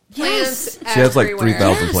 Yes. Plants She has like everywhere.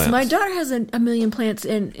 3,000 Yes, plants. my daughter has a million plants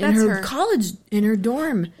in That's her, her. college, in her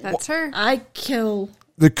dorm. That's her. I kill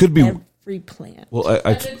There could be. every plant. Well,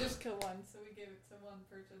 I did just kill one, so we gave it to one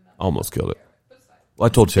person. That almost killed it. but it's fine. Well, I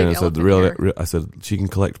told Shannon, I said the elephant real. I said she can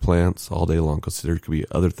collect plants all day long because there could be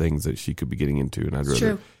other things that she could be getting into, and I'd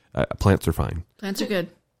rather. true. Plants are fine. Plants are good.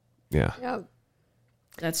 Yeah. Yep.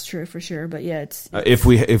 That's true for sure. But yeah, it's If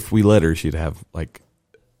we let her, she'd have like,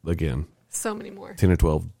 again, So many more. 10 or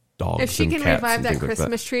 12 dogs. If she and can cats revive and that things like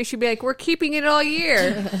Christmas tree, she'd be like, "We're keeping it all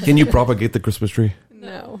year." Can you propagate the Christmas tree?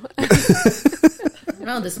 No.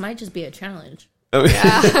 No, this might just be a challenge.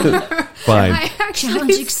 Fine. I actually,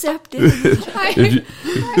 challenge accepted. I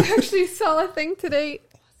actually saw a thing today.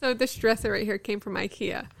 So this dresser right here came from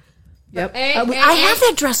IKEA. Yep. Hey, I hey, have hey.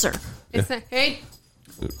 that dresser. It's not, hey,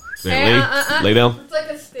 Lay, lay down. It's like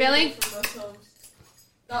a staple Billy? for most homes.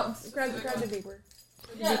 No, grab the paper.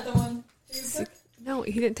 yeah, the one. You took? No,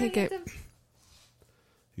 he didn't take it.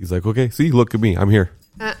 He's like, okay, see, look at me. I'm here.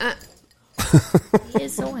 He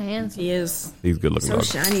is so handsome. He is He's a good looking so dog.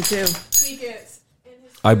 shiny too. He gets in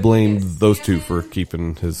his I food, blame he gets those two salmon. for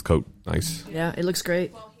keeping his coat nice. Yeah, it looks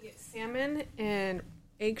great. Well, he gets salmon and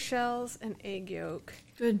eggshells and egg yolk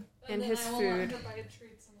Good. in then his I won't let food. her buy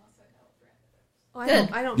treats unless I know brand.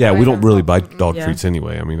 Oh, I don't Yeah, buy we don't them. really buy dog Yeah. treats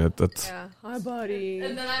anyway. I mean, that's Yeah. Hi, buddy.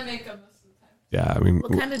 And then I make them most of the time. yeah. I mean,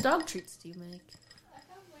 What kind of dog treats do you make? I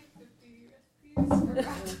have like 50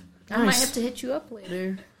 recipes for I might Nice. have to hit you up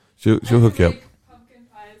later. she'll hook you up. Make pumpkin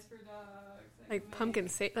pies for dogs. I Like can pumpkin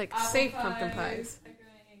safe, like apple safe pumpkin pies. I can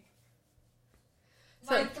make.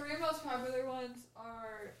 So- My three most popular ones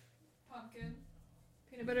are pumpkin,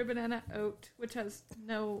 peanut butter, banana, oat, which has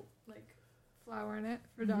no like flour in it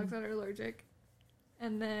for dogs that are allergic,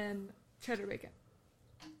 and then cheddar bacon.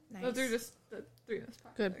 Those are just the three most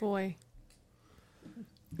popular. Good boy.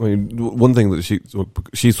 I mean, one thing that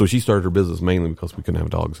she started her business mainly because we couldn't have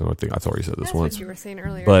dogs, and I think I've already said this That's once. what you were saying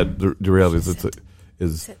earlier. But the reality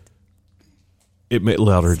is Sit. it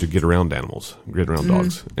allowed her to get around animals, get around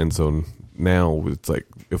dogs, and so now it's like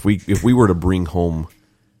if we were to bring home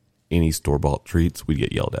any store bought treats, we'd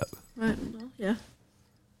get yelled at. Right. Well, yeah.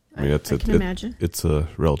 I mean, I can imagine. It's a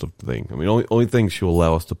relative thing. I mean, only thing she'll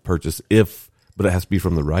allow us to purchase but it has to be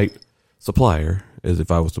from the right supplier. Is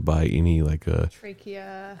if I was to buy any like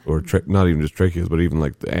Trachea. or not even just tracheas, but even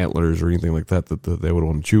like the antlers or anything like that they would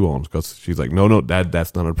want to chew on, because she's like, no, Dad,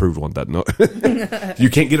 that's not an approved one. That no,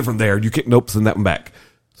 you can't get it from there. You can't. Nope, send that one back.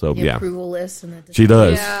 So The yeah, approval list and she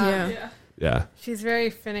does. Yeah. Yeah. Yeah. She's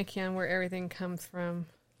very finicky on where everything comes from.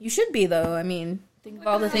 You should be though. I mean, think of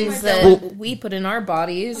all the things that we put in our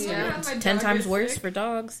bodies. Yeah. It's My 10 dog times gets worse sick. for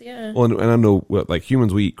dogs. Yeah. Well, and I know like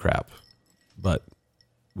humans, we eat crap, but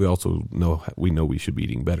we also know we should be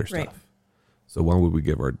eating better stuff. Right. So why would we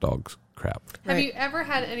give our dogs crap? Have Right. you ever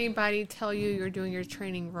had anybody tell you you're doing your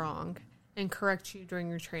training wrong and correct you during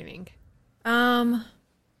your training? I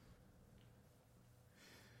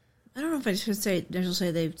don't know if I should say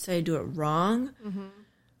they say I do it wrong.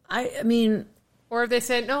 I mean, Or if they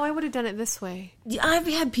said, no, I would have done it this way. I've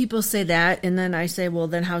had people say that, and then I say, well,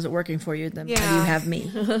 then how's it working for you? Then why do you Yeah. have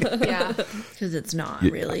me? Yeah. Because it's not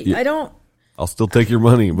Yeah, really. yeah. I don't. I'll still take your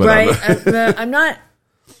money, but Right. I'm not- I'm not.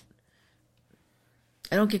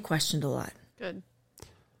 I don't get questioned a lot. Good.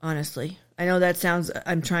 honestly. I know that sounds,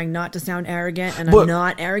 I'm trying not to sound arrogant, and But- I'm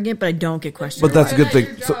not arrogant, but I don't get questioned. But that's a good Good thing.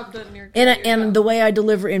 at your So- job, then you're good And at your and job. the way I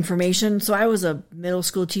deliver information, so I was a middle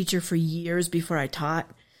school teacher for years before I taught.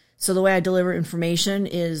 So the way I deliver information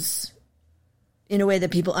is in a way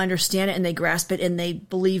that people understand it and they grasp it and they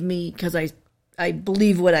believe me because I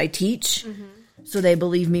believe what I teach. So they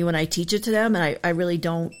believe me when I teach it to them, and I really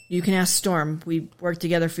don't. You can ask Storm. We worked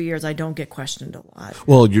together for years. I don't get questioned a lot.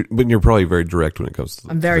 Well, you're probably very direct when it comes to.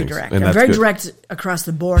 I'm very things, direct. and I'm that's very good. direct across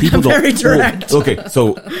the board. People I'm don't- very direct. Well, okay,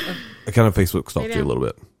 so I kind of Facebook stalked you a little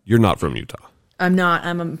bit. You're not from Utah, I'm not.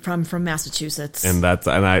 I'm from Massachusetts.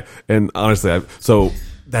 and honestly, so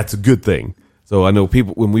that's a good thing. So I know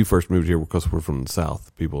people when we first moved here because we're from the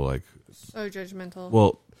South. People are like, So judgmental.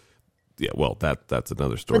 well, yeah, well that's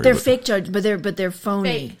another story. but they're fake judge. But they're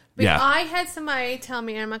phony. Fake. But Yeah. I had somebody tell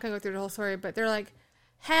me, and I'm not going to go through the whole story, but they're like,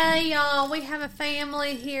 hey, y'all, we have a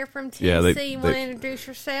family here from Yeah, Tennessee. they- You want to they- introduce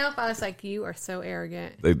yourself? I was like, you are so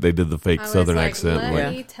arrogant. They did the fake I was Southern like, accent. Let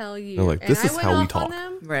Like, me tell you. They're like, And this I is went how we off on talk.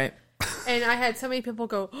 them, Right. and I had so many people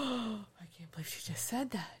go, oh, I can't believe she just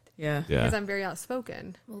said that. Yeah. Because yeah. I'm very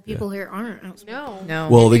outspoken. Well, people here aren't outspoken. No. No.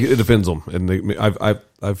 Well, it defends them, and I've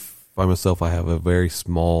by myself, I have a very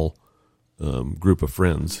small group of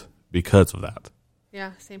friends because of that,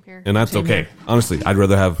 Yeah, same here. and that's okay. Honestly, I'd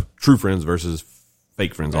rather have true friends versus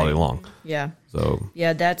fake friends all day long. Yeah. So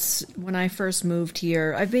Yeah, that's when I first moved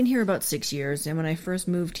here. I've been here about 6 years, and when I first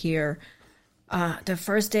moved here, the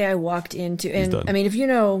first day I walked into, and done. I mean, if you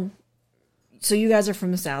know, so you guys are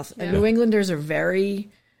from the South, and New Englanders are very.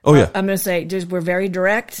 oh yeah, I'm gonna say, we're very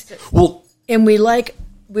direct, well, and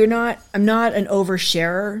we're not. I'm not an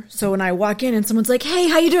oversharer, so when I walk in and someone's like, "Hey,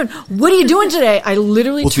 how you doing? What are you doing today?" I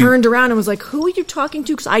literally Well, see- turned around and was like, "Who are you talking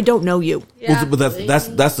to? Because I don't know you." Yeah. but that's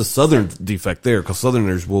the Southern defect there, because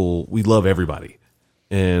Southerners we love everybody,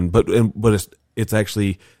 but it's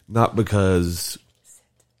actually not because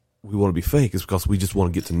we want to be fake. It's because we just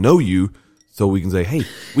want to get to know you, so we can say, hey,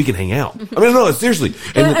 we can hang out. I mean, no, seriously.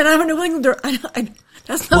 And I'm a New Englander.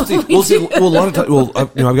 That's not what we do. A lot of times,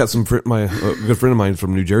 I've got some good friend of mine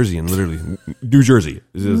from New Jersey, and literally New Jersey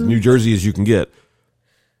is as New Jersey as you can get.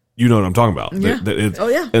 You know what I'm talking about? Yeah. Oh,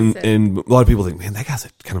 yeah. And a lot of people think, man, that guy's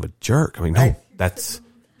kind of a jerk. I mean, no,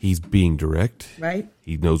 he's being direct. Right.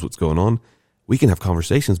 He knows what's going on. We can have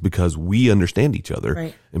conversations because we understand each other.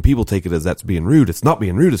 Right. And people take it as that's being rude. It's not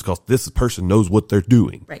being rude. It's because this person knows what they're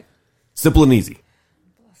doing. Right. Simple and easy.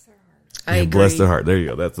 I Yeah, agree. bless their heart. There you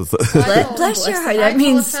go. That's Bless your heart. That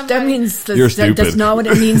means You're that's stupid. not what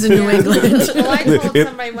it means in New England. Well, I told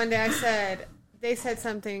somebody one day, they said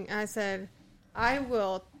something. I said, I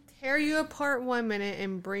will tear you apart one minute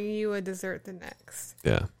and bring you a dessert the next.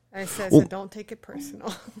 yeah. I said, Well- so don't take it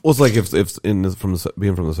personal. Well, it's like if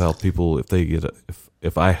being from the South, people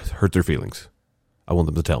if I hurt their feelings, I want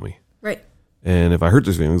them to tell me. Right. And if I hurt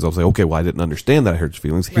their feelings, I'll say, okay, well, I didn't understand that I hurt your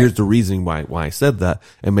feelings. Here's the reason why I said that,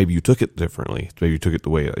 and maybe you took it differently. Maybe you took it the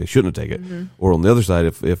way I shouldn't have taken it. Or on the other side,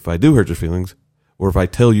 if I do hurt your feelings, or if I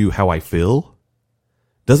tell you how I feel,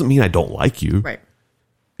 doesn't mean I don't like you. Right.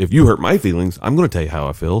 If you hurt my feelings, I'm going to tell you how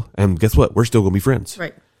I feel, and guess what? We're still going to be friends.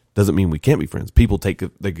 Right. Doesn't mean we can't be friends. People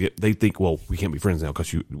they think, well, we can't be friends now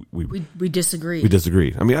because We disagree. we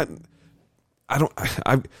disagreed. I mean,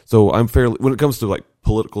 so I'm fairly, when it comes to like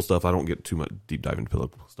political stuff, I don't get too much deep dive into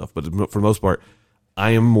political stuff, but for the most part,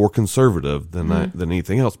 I am more conservative than than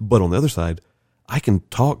anything else. But on the other side, I can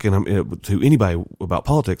talk to anybody about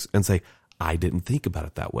politics and say, I didn't think about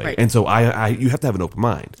it that way. Right. And so you have to have an open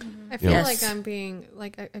mind. I feel Yeah. like I'm being,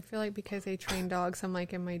 like, I feel like because they train dogs, I'm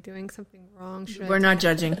like, am I doing something wrong? Should We're I not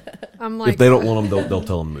tell- judging. I'm like, If they don't want them, they'll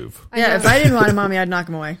tell them move. Yeah, if I didn't want a mommy, I'd knock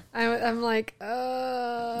him away. I'm like,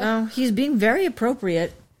 No, he's being very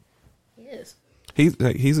appropriate. He is. He's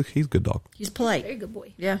a good dog. He's polite. Very good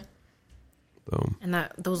boy. Yeah. So, And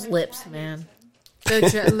those lips, man.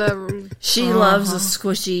 She loves a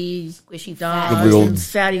squishy Squishy dog The big old- and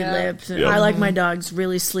fatty lips. And Yeah. I like my dogs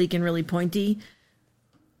really sleek and really pointy.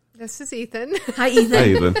 this is Ethan. Hi, Ethan.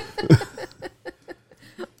 hey, then.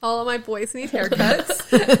 All of my boys need haircuts.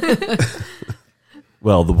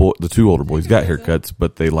 Well, the two older boys got haircuts,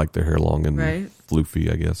 but they like their hair long and Right.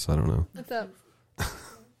 floofy, I guess. I don't know. What's up?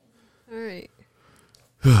 All right.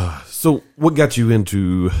 So, what got you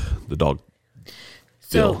into the dog?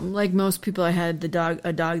 So, deal? like most people, I had a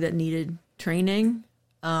dog that needed training.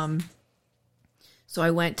 So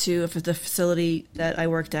I went to the facility that I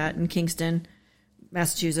worked at in Kingston,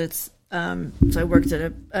 Massachusetts. So I worked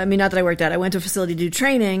I went to a facility to do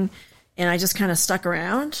training, And I just kind of stuck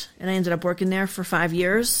around, and I ended up working there for 5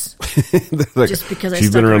 years. Like, Just because I she's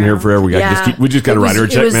stuck been around here around. forever. We just got to write her a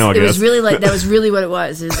check now. I It guess. was really like that was really what it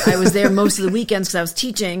was. Is I was there most of the weekends because I was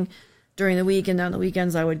teaching during the week, and on the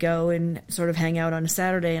weekends I would go and sort of hang out on a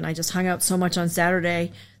Saturday. And I just hung out so much on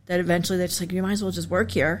Saturday that eventually they're just like, you might as well just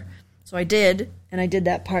work here. So I did, and I did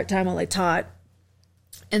that part time while I taught.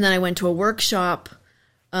 And then I went to a workshop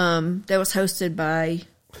that was hosted by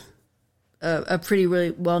a pretty really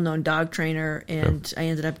well-known dog trainer, and I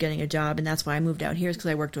ended up getting a job, and that's why I moved out here, because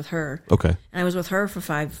I worked with her. Okay. And I was with her for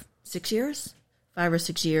 5 or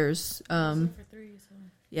 6 years.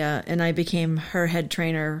 Yeah, and I became her head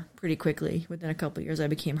trainer pretty quickly. Within a couple of years, I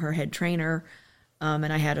became her head trainer,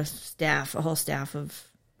 and I had a whole staff of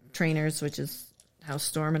trainers, which is how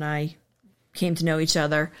Storm and I came to know each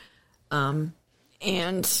other. And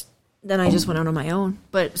then I just went out on my own.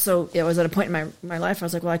 But so it was at a point in my life, I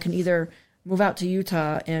was like, well, I can either move out to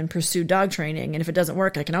Utah and pursue dog training, and if it doesn't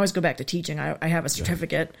work, I can always go back to teaching. I have a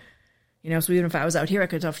certificate, so even if I was out here, I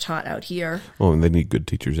could have taught out here. Well, and they need good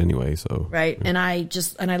teachers anyway, so. Right. And I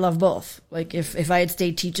love both. Like if I had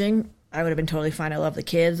stayed teaching, I would have been totally fine. I love the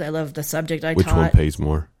kids. I love the subject I Which taught. one pays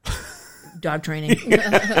more? Dog training.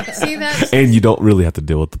 See that? And you don't really have to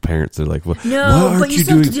deal with the parents. They're like, well, No, what but aren't you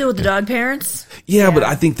still have to doing? deal with the dog parents. Yeah, but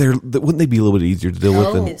I think wouldn't they be a little bit easier to deal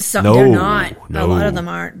with than They're not. A lot of them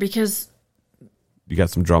aren't, because You got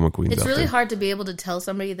some drama queens It's out really there. hard to be able to tell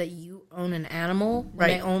somebody that you own an animal when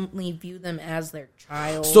Right. they only view them as their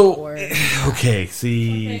child. So, or okay,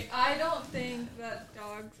 see. Okay, I don't think that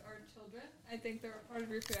dogs are children. I think they're a part of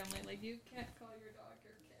your family. Like, you can't call your dog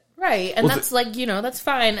your kid. right, and Well, that's like that's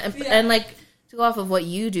fine. And like to go off of what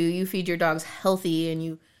you do, you feed your dogs healthy and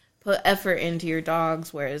you put effort into your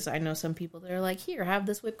dogs. Whereas I know some people that are like, here, have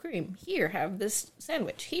this whipped cream. Here, have this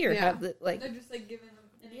sandwich. Here, Yeah. have the like. They're just like giving them.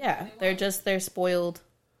 anything Yeah, they they're want. spoiled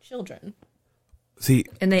children. See,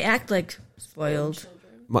 and they act like spoiled.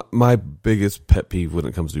 my biggest pet peeve when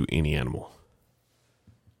it comes to any animal,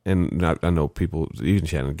 and I know people, even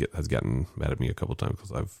Shannon has gotten mad at me a couple times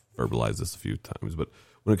because I've verbalized this a few times, but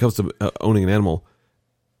when it comes to owning an animal,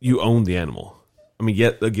 you own the animal. I mean,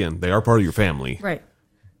 yet again, they are part of your family. Right.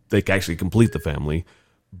 They can actually complete the family,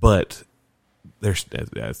 but there's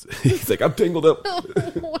he's like, I'm tangled up. Got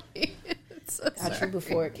you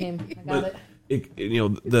before it came. I got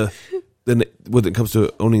it. Then when it comes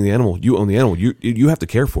to owning the animal, you own the animal. You have to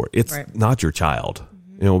care for it. It's Right. not your child.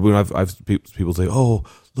 When I've people say, "Oh,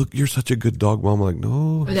 look, you're such a good dog mom." I'm like,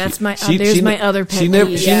 no, That's my there's my other pet She never.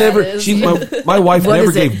 peeve. She Yeah, never. it is. She my wife What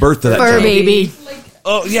never is it? gave birth to that Fur child. baby.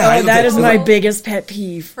 Oh yeah, That is my biggest pet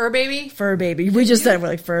peeve. Fur baby? Fur baby. We just said we're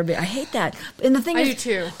like fur baby. I hate that. And the thing I is,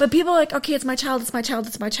 do too. But people are like, okay, it's my child, it's my child,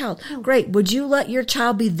 it's my child. Great. Would you let your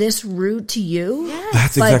child be this rude to you?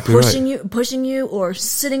 That's By exactly pushing you, or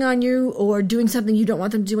sitting on you, or doing something you don't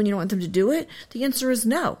want them to do when you don't want them to do it? The answer is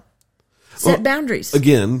no. Set boundaries.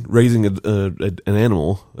 Again, raising an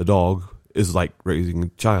animal, a dog, is like raising a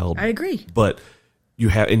child. I agree. But you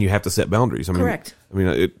have to set boundaries. I mean, Correct. I mean,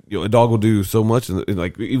 a dog will do so much, and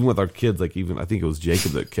like even with our kids, like even I think it was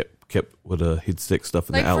Jacob that kept he'd stick stuff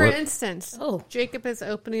in Like, the for outlet. instance, Oh. Jacob is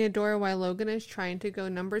opening a door while Logan is trying to go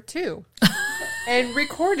number 2 and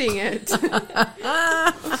recording it.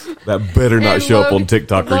 That better not And show up Logan- on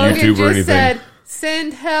TikTok or Logan YouTube or just anything. said,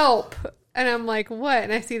 "Send help," and I'm like, "What?"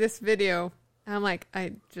 And I see this video, and I'm like,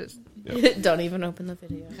 "I just Don't even open the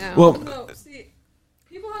video. no." Well, No, see,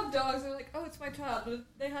 people have dogs. They're like, oh, it's my child. But if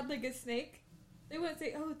they had like a snake, they wouldn't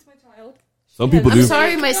say, oh, it's my child. some people I'm do.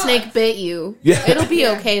 sorry my snake bit you. Yeah. It'll be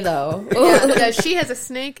okay though. yeah, she has a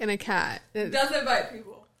snake and a cat. It doesn't bite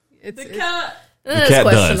people. It's, The cat. That's cat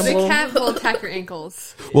does. the questionable. cat will attack your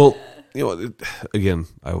ankles. Well, again,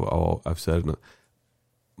 I've said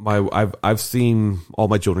I've seen all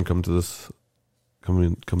my children come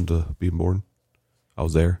to being born. I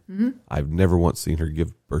was there. Mm-hmm. I've never once seen her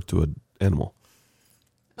give birth to an animal.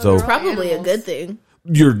 Oh, So they're all Probably a animals. good thing.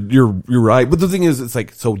 you're right, but the thing is, it's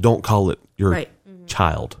like, so don't call it your Right.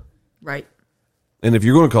 child. Right. And if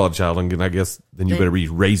you're going to call it a child, then I guess then you Then- better be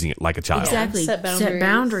raising it like a child. Exactly. Set Set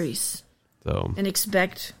boundaries So and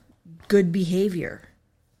expect good behavior.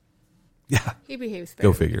 He behaves better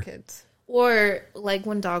Go than figure. the kids. Or like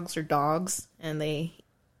when dogs are dogs and they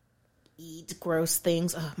eat gross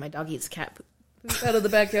things. Oh, my dog eats cat poop out of the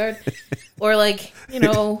backyard. Or like,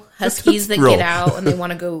 huskies that Roll. get out and they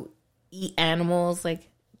want to go eat animals. Like,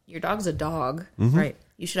 your dog's a dog. Right.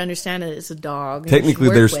 You should understand that it's a dog. and you technically,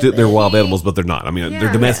 should they're work with still they're it. wild animals, but they're not. I mean, they're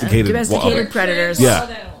Yeah. domesticated. Domesticated predators. Yeah. Wild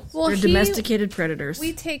animals. Well, They're domesticated predators.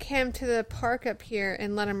 We take him to the park up here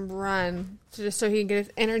and let him run just so he can get his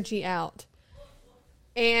energy out.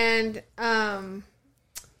 And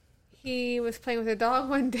he was playing with a dog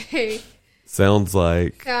one day. Sounds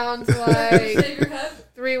like Sounds like Shave your head.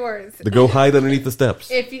 3 words. to go hide underneath the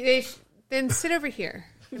steps. If you, then sit over here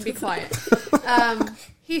and be quiet.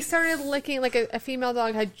 He started licking, like a female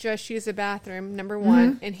dog had just used the bathroom, number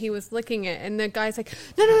one, and he was licking it. And the guy's like,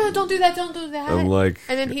 no, don't do that, don't do that. I'm like,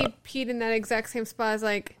 and then he peed in that exact same spot. I was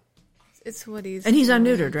like, it's what he's And he's doing.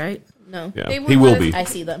 unneutered, right? No. yeah, They he wouldn't will let be. I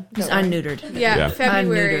see them. He's Don't worry. unneutered. Yeah, Yeah.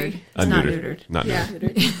 February. Unneutered. It's not neutered. Not Yeah.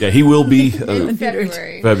 neutered. Yeah, he will be In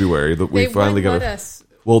February. February. That we They finally wouldn't got. let us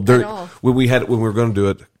Well, at all. when we were going to do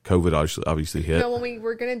it, COVID obviously hit. No, when we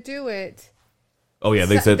were going to do it, Oh yeah,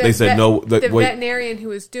 they said the no. the Wait, veterinarian who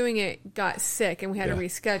was doing it got sick, and we had to Yeah.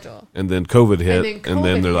 reschedule. and then COVID hit, And and then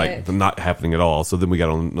then COVID they're like hit. they're not happening at all. So then we got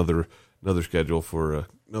on another schedule for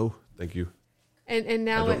no, thank you. And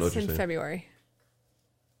now I don't know it's what you're in saying. February.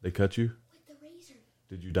 They cut you? With the razor.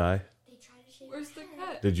 Did you die? They try to shave Where's the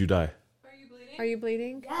cut? Did you die? Are you bleeding? Are you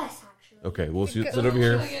bleeding? Yes, actually. Okay, we'll sit Go- over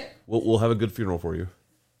here. Showing it. We'll have a good funeral for you.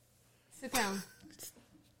 Sit down.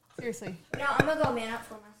 Seriously. No, I'm gonna go man up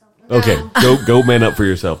for myself. Okay, go man up for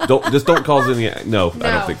yourself. Don't cause any. No, I No.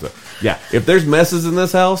 don't think so. Yeah, if there's messes in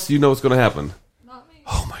this house, you know what's going to happen. Not me.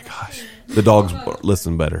 Oh my gosh, the dogs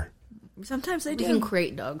listen better. Sometimes they We can do.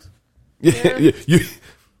 create dogs. Yeah,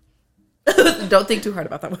 Don't think too hard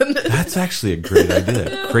about that one. that's actually a great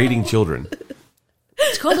idea. Creating children.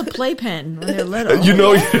 It's called a playpen when they're little. You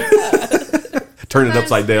know, turn it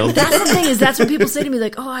upside down. That's the thing is that's when people say to me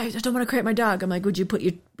like, "Oh, I don't want to create my dog." I'm like, "Would you put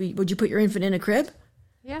your infant in a crib?"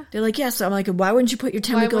 Yeah. They're like, "Yes." So I'm like, "Why wouldn't you put your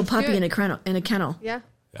 10-week-old wouldn't you puppy do in a kennel?" Yeah.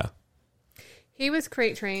 Yeah. He was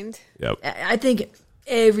crate trained. Yep. I think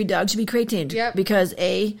every dog should be crate tamed Yep. because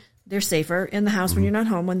A, they're safer in the house when you're not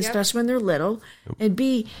home, especially when they're little, and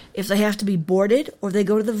B, if they have to be boarded or they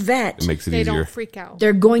go to the vet, It makes it They easier. don't freak out.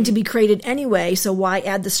 they're going to be crated anyway. So why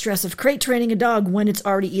add the stress of crate training a dog when it's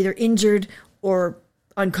already either injured or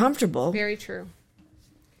uncomfortable? Very true.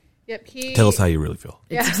 Yep. He Tell us how you really feel.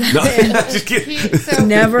 Yeah. No, just kidding. It's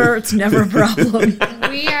never a problem.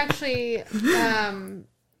 We actually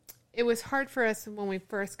it was hard for us when we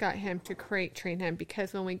first got him to crate train him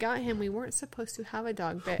because when we got him we weren't supposed to have a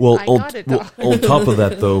dog, but Well, I got a dog. on top of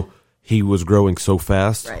that, though, he was growing so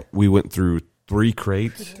fast. Right. We went through 3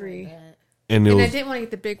 crates, 3. and it And I was didn't want to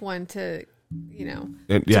get the big one to,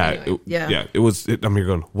 and yeah, anyway. it was. I'm here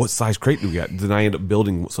going, what size crate do we got? Then I ended up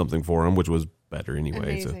building something for him, which was better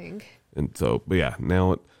anyway. So, amazing. and so, but yeah,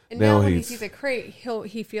 now And now when he he's sees a crate,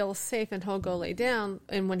 he feels safe and he'll go lay down.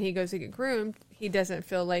 And when he goes to get groomed, he doesn't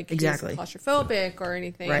feel like Exactly. he's claustrophobic or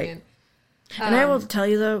anything. Right. And, And I will tell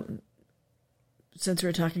you though, since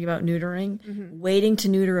we're talking about neutering, waiting to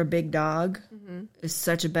neuter a big dog is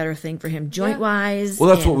such a better thing for him, joint wise. well.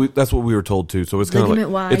 That's what we were told too. So it's kind of like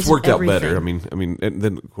Ligament-wise, it's worked out better. everything. I mean, and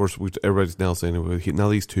then of course everybody's now saying well, now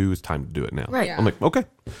these 2 it's time to do it now. Right. Yeah. I'm like okay,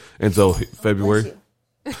 and so February.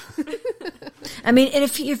 I mean, and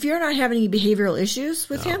if you're not having any behavioral issues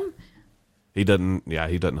with him, He doesn't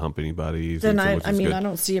hump anybody. then which is good. I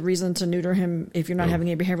don't see a reason to neuter him if you're not having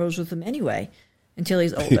any behaviors with him anyway, until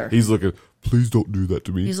he's older. He's looking. Please don't do that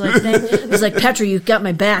to me. He's like Petra, you've got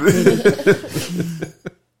my back, baby.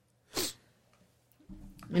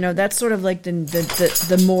 That's sort of like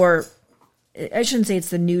the more. I shouldn't say it's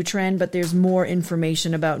the new trend, but there's more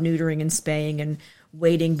information about neutering and spaying and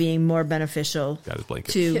waiting being more beneficial. Got his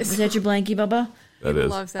blanket. To is that your blankie, Bubba? That he is.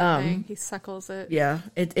 loves that thing. He suckles it. Yeah,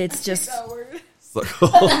 it's just That word.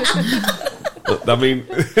 I mean,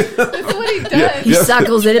 That's what he does. he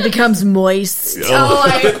suckles it, it becomes moist. Oh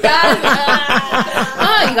my god!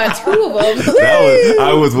 Oh, you got 2 of them.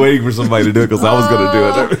 I was waiting for somebody to do it because I was going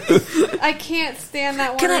to do it. I can't stand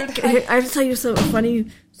that Can word. I have to tell you something funny,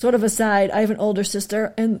 sort of aside. I have an older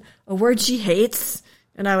sister, and a word she hates,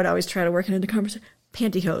 and I would always try to work it into conversation,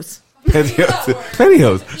 pantyhose.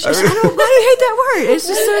 Pantyhose. I don't know why I hate that word. It's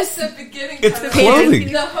just It's so... the beginning It's part of clothing.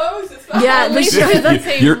 it. The hose is fine. Yeah, but Let's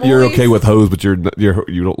say You're okay moist. with hose, but you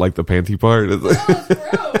don't like the panty part. It's like-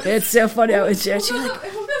 Oh, it's gross. it's so funny. I was just, Who she was goes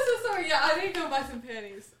like, who goes to the store? Yeah, I need to go buy some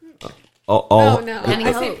panties. all, Oh no!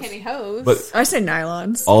 I say Pantyhose. pantyhose. but I say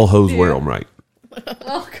nylons. all hose wear them right.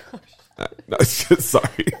 oh gosh. No, it's just,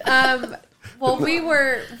 sorry. Well, we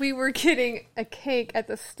were getting a cake at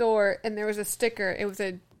the store, and there was a sticker. It was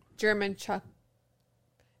a German chocolate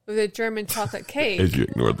cake. As you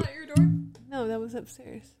ignore the, At your door? No, that was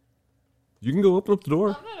upstairs. you can go open up the door.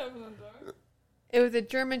 I'm not opening the door. It was a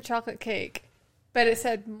German chocolate cake, but it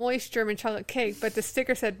said moist German chocolate cake, but the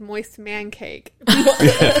sticker said moist man cake.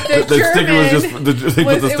 The sticker was just they put the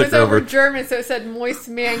it was sticker over over. German, so it said moist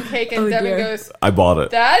man cake, and Oh, Devin dear. goes, I bought it.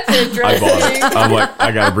 "That's I interesting." bought it. I'm like,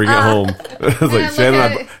 I gotta bring it home. I was And I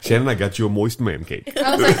like, look at it. Shannon, I got you a moist man cake.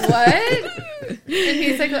 I was like, "What?" And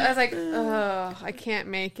he's like, "I was like, oh, I can't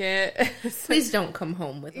make it." Please don't come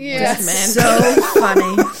home with a Yeah. moist man. So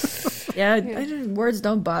funny. Yeah, words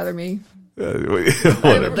don't bother me.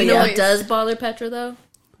 Whatever. But yeah, Noise. it does bother Petra though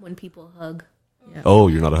when people hug Oh,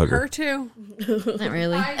 you're not a hugger. Her too. Not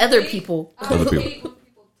really. other people. I Other people. hate when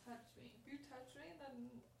people touch me. If you touch me, then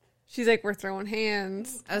She's like, "We're throwing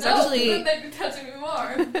hands." I was then actually they'd be touching me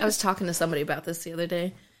more. I was talking to somebody about this the other day.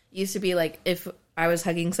 It used to be like if I was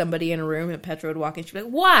hugging somebody in a room and Petra would walk in, she'd be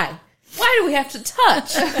like, "Why? Why do we have to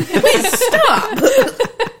touch? Please stop!"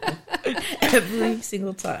 Every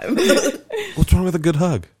single time. What's wrong with a good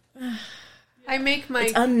hug? I make my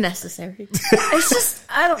It's unnecessary. It's just,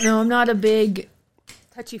 I don't know. I'm not a big.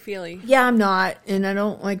 touchy feely. Yeah, I'm not, and I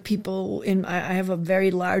don't like people. I have a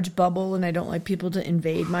very large bubble, and I don't like people to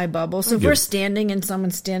invade my bubble. So if we're standing and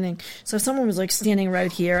someone's standing, so if someone was like standing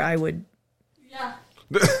right here, I would Yeah.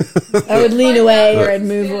 lean away or I'd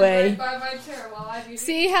move Stand away. right by my chair while I do.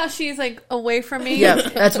 See how she's like away from me? Yeah,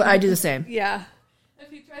 that's what I do the same. Yeah. If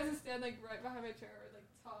he tries to stand like right behind my chair or like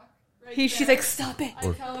talk, right She's there, like, "Stop it."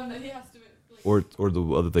 I tell him that he has to. Like, Or the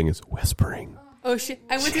other thing is whispering. Oh shit!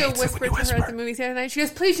 I went to go hates it whisper when to you her at whisper. the movies the other night. She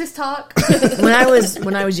goes, "Please just talk." When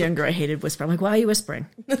I was younger, I hated whispering. I'm like, why are you whispering?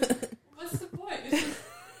 what's the point? It's just,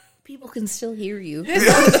 People can still hear you.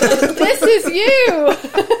 This is you.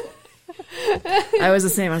 I was the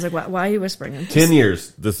same. I was like, why are you whispering? I'm 10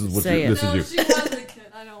 years. This is what Say you, it. this no, is you. she wants a kid.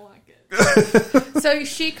 I don't want kids. So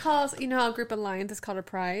she calls, you know how a group of lions is called a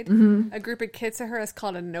pride? Mm-hmm. A group of kids to her is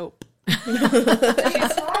called a nope.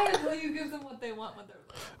 It's fine until you give them what they want when they're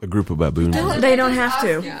little. A group of baboons. They don't have Ask to.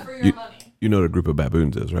 you Yeah. for your You, money. you know what a group of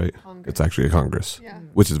baboons is, right? Congress. It's actually a congress, Yeah.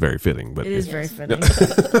 which is very fitting. But It is very fitting.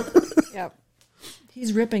 Yep.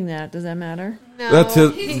 He's ripping that. Does that matter? No. That's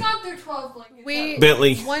it. He's got their 12 blankets. We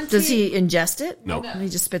Bentley. once Does he ingest it? No. He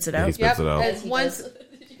just spits it Yeah, out. he spits it out. and once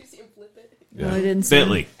Did you see him flip it? Yeah. No, I didn't see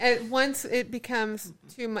Bentley. once it becomes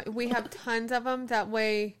too much, we have tons of them. That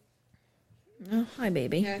way, Oh, hi,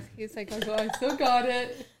 baby. yeah, he's like, "Oh, I still got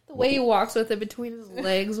it." The way he walks with it between his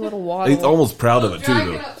legs, what a waddle. He's almost proud of it, too, Drag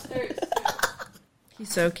though. it upstairs.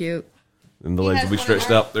 He's so cute. And the He legs has will be one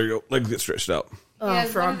stretched arm. out. There you go. Legs get stretched out. He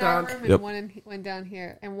has frog one in our dog. room and Yep. one down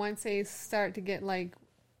here. And once they start to get like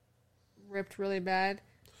ripped really bad,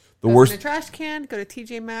 The goes worst. in a trash can, go to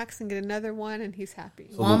TJ Maxx and get another one, and he's happy.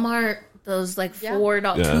 Walmart, those like Yeah.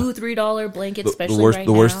 $4, Yeah. $2-3 blankets, The especially worst. right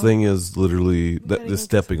The worst now. thing is literally gotta the go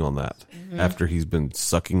stepping on that after he's been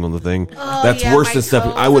sucking on the thing. Oh, That's yeah, worse my than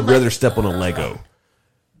stepping. toes. I would I'm like, rather step on a Lego.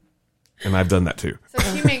 And I've done that too.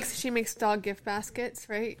 So she makes dog gift baskets,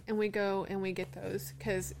 right? And we go and we get those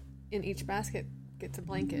because in each basket gets a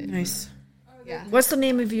blanket. Nice. Yeah, What's the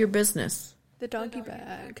name of your business? the doggy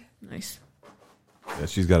bag. Nice. Yeah,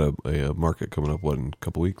 she's got a market coming up, what, in a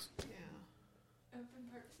couple weeks? Open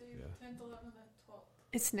Park City, 10th, 11th, and 12th.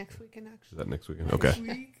 It's next weekend, Is actually. that next weekend? Okay.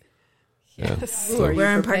 Week. Yeah. Yes, Ooh, are you We're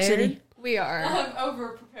in Park prepared? City. we are. I'm over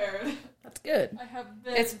prepared. That's good. I have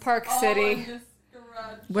It's bins Park all City. in this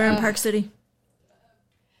garage We're in Park City.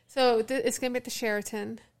 So it's gonna be at the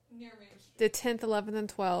Sheraton, near Main Street. the 10th, 11th,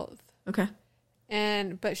 and 12th. Okay.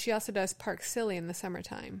 But she also does Park Silly in the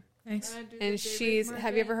summertime. Nice. I do the And David she's.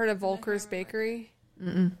 Have you ever heard of Market, Volker's and then Bakery?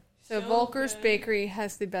 Mm-mm. So So Volker's good. Bakery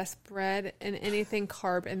has the best bread and anything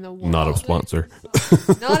carb in the world. Not a sponsor.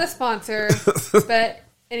 Not a sponsor, but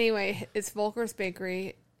anyway, it's Volker's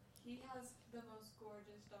Bakery. He has the most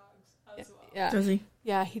gorgeous dogs as well. Yeah, Does he?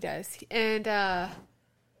 yeah, he does. And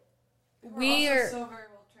We're also so very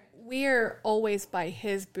well trained. we are always by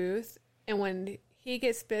his booth, and when he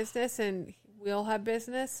gets business, and we'll have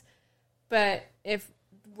business, but if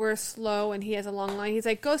we're slow and he has a long line, he's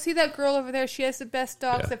like, "Go see that girl over there. She has the best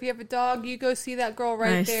dogs. Yeah. If you have a dog, you go see that girl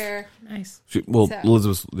right Nice. there." Nice. Well, So-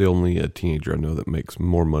 Elizabeth's the only teenager I know that makes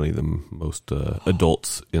more money than most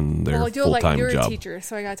adults in their Well, you're full-time you're job. a teacher,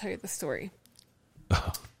 so I gotta tell you the story.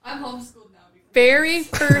 I'm homeschooled now. Because Very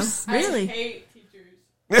first. Really? I hate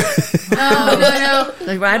teachers. No.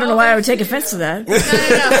 Like, well, I don't know why I would take offense to that.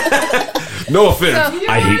 No offense. So-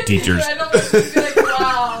 I hate teachers. I don't think you'd be like,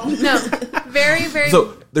 wow. No, very, very.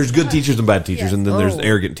 So there's good teachers and bad teachers, Yes. and then there's Oh.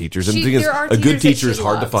 arrogant teachers. And She- the thing is, there are a good teachers that teacher is she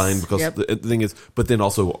hard to loves. find because Yep. the thing is, but then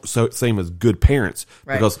also same as good parents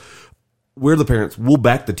Right. because we're the parents. We'll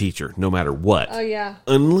back the teacher no matter what. Oh yeah.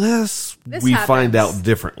 Unless This we happens. find out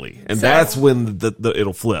differently, and So- that's when the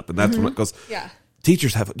it'll flip, and that's when because Yeah.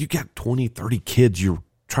 teachers have you got 20, 30 kids you're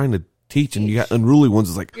trying to teach, and you got unruly ones.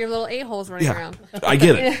 It's like, Your little a-holes running yeah, around. I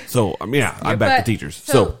get it. So I mean, yeah, I back But- the teachers.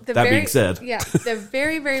 So the that very- being said, yeah, the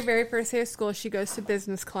very, very, very first day of school, she goes to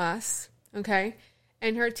business class. Okay,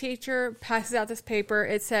 and her teacher passes out this paper.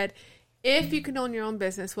 It said, "If you can own your own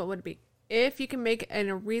business, what would it be? If you can make a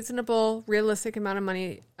reasonable, realistic amount of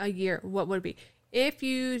money a year, what would it be? If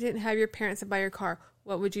you didn't have your parents to buy your car,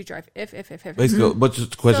 what would you drive? If." basically, a bunch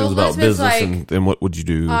of questions So about Elizabeth's business like, and what would you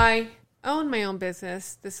do? I own my own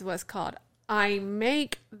business. This is what it's called. I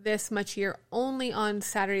make this much a year only on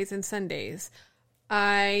Saturdays and Sundays.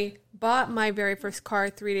 I bought my very first car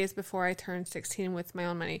 3 days before I turned 16 with my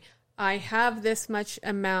own money. I have this much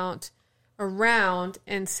amount around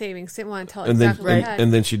in savings. Didn't want to tell and then exactly what I had.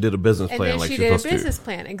 and then she did a business And plan then like she she's did a supposed to. business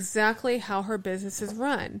plan, exactly how her business is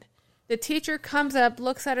run. The teacher comes up,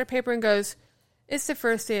 looks at her paper, and goes, "It's the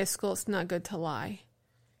first day of school. It's not good to lie."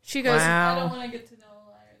 She goes, I don't Wow. want to get to know a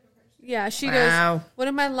liar the first. "Yeah." She Wow. goes, "What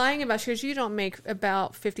am I lying about?" She goes, "You don't make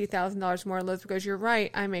about $50,000 more." Elizabeth goes, "You're right.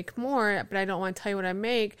 I make more, but I don't want to tell you what I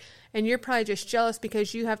make. And you're probably just jealous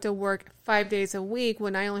because you have to work 5 days a week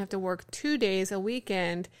when I only have to work 2 days a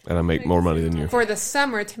weekend And I make more money than you. for the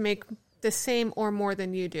summer to make the same or more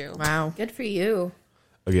than you do." Wow. Good for you.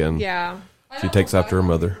 Again, Yeah. she takes after her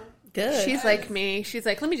mother. Good. She's like me. She's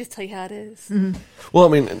like, "Let me just tell you how it is." Well, I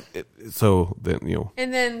mean, so then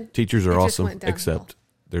And then teachers are it just awesome, went downhill. except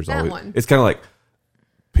there's That always one. it's kind of like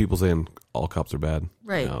people saying all cops are bad.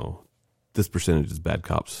 Right. No, this percentage is bad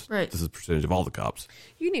cops. Right. This is percentage of all the cops.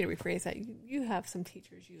 You need to rephrase that. You have some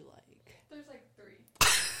teachers you like. There's like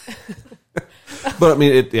 3. But I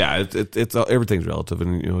mean, it's everything's relative,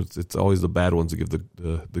 and it's always the bad ones that give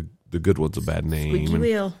the good ones a bad name. Squeaky And,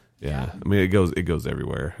 wheel. yeah, I mean, it goes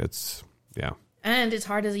everywhere. It's And it's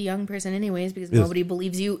hard as a young person, anyways, because Yes. nobody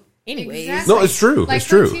believes you, anyways. Exactly. No, it's true. Like It's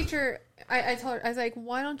true. her teacher, I told her, I was like,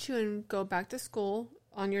 "Why don't you go back to school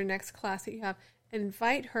on your next class that you have?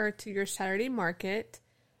 Invite her to your Saturday market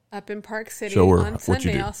up in Park City Show her on what you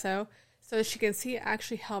Sunday do. also, so that she can see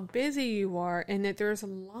actually how busy you are and that there's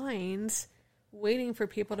lines waiting for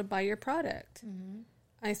people to buy your product."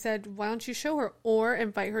 I said, "Why don't you show her or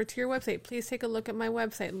invite her to your website? Please take a look at my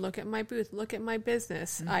website. Look at my booth. Look at my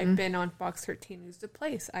business. I've been on Fox 13 News The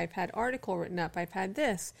Place. I've had article written up. I've had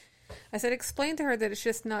this." I said, "Explain to her that it's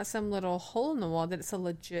just not some little hole in the wall, that it's a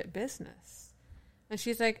legit business." And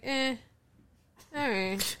she's like, all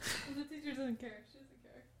right. The teacher doesn't care. She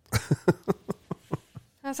doesn't care.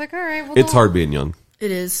 I was like, all right. Well, It's don't- hard being young,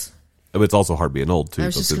 It is. but it's also hard being old too. I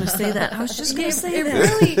was just going to say that. I was just going to say It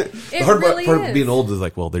that. really, the it hard really part is. of being old is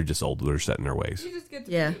like, well, they're just old. They're set in their ways. You just get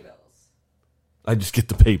to Yeah. pay bills. I just get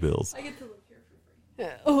to pay bills. I get to live here for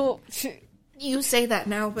free. Oh, You say that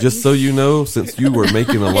now, but Just so you know, since you were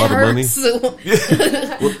making a lot of money, when well,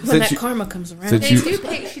 that since you, karma comes around. since they you, do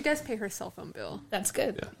pay. She does pay her cell phone bill. That's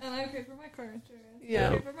good. And I pay for my car insurance.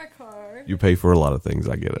 Yeah. I pay for my car. you pay for a lot of things,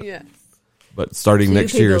 I get it. Yeah. But starting So you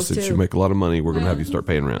next pay year, bills since too. you make a lot of money, we're gonna have you start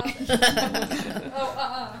paying rent.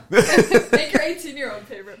 Make your 18-year-old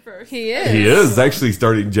pay rent first. He is. He is actually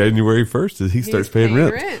starting January 1st. He starts paying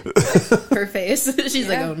rent. Her face. She's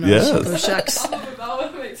like, oh no. Yes. Oh, shucks. I'm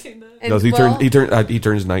about when I'm 18 then. And, No, well, he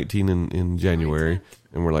turns 19 in January,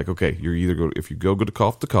 and we're like, okay, you're either if you go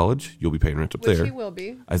off to college, you'll be paying rent up which there. he will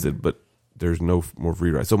be. I said, but there's no more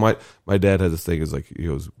free ride. So my dad has this thing is like he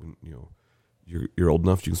goes, you're old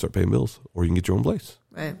enough, you can start paying bills, or you can get your own place.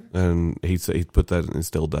 Right. And he put that and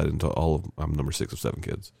instilled that into all of I'm number 6 of 7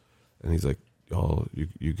 kids, and he's like, oh,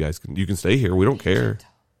 you guys can stay here, we don't care.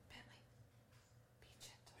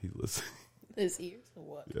 He listens. His ears.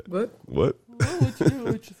 What? What?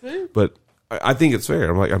 What you say? But I think it's fair.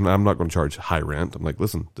 I'm like, I'm not going to charge high rent. I'm like,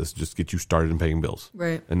 listen, this just get you started in paying bills.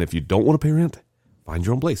 Right. And if you don't want to pay rent, find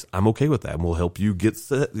your own place. I'm okay with that, and we'll help you get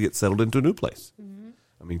settled into a new place.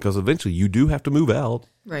 I mean, because eventually you do have to move out.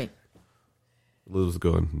 Right. Liz's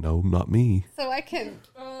going, no, not me. So I can.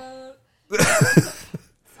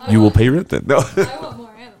 You will pay rent then? No. I want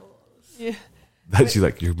more animals. Yeah. She's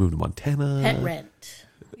like, you're moving to Montana. Pet rent.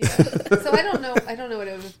 So I don't know what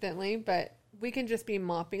it was with Bentley, but we can just be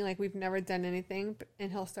mopping like we've never done anything,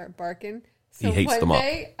 and he'll start barking. So He hates one the mop.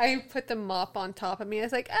 day I put the mop on top of me. I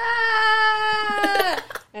was like, ah,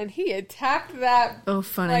 and he attacked that. Oh,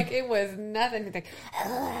 funny. Like it was nothing. He's like,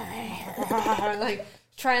 like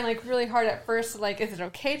trying like really hard at first. Like, is it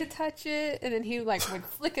okay to touch it? And then he like would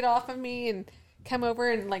flick it off of me and come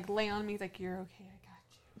over and like lay on me. He's like, you're okay. I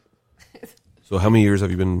got you. So how many years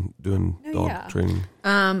have you been doing Oh, dog yeah. training?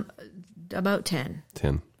 About 10.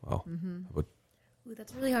 10. Wow. But Ooh,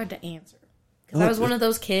 that's really hard to answer. Because I was one of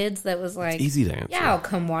those kids that was like, it's easy to answer. yeah, I'll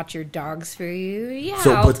come watch your dogs for you. Yeah,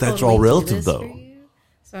 So, I'll but that's totally all do relative, this though. for you.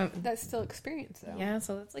 So That's still experience, though. yeah,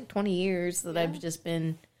 so that's like 20 years that I've just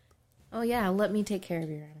been. Oh yeah, let me take care of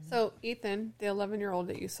your animal. So Ethan, the 11-year-old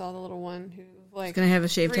that you saw, the little one who like Gonna have a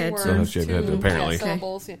shaved 3 head words, soon. Have shaved head, 2 apparently.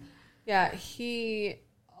 syllables. Yeah,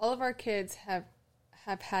 all of our kids have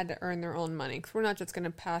had to earn their own money because we're not just going to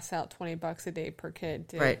pass out $20 a day per kid.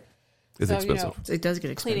 Right. It's So, expensive. It does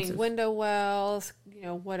get expensive. Cleaning window wells,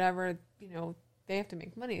 whatever, they have to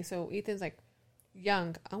make money. So Ethan's like,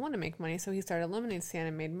 young, I want to make money. So he started a lemonade stand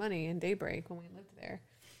and made money in Daybreak when we lived there.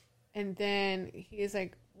 And then he's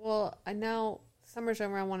like, well, now summer's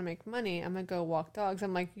over, I want to make money. I'm going to go walk dogs.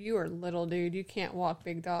 I'm like, you are little, dude. You can't walk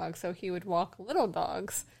big dogs. So he would walk little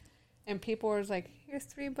dogs. And people were like, here's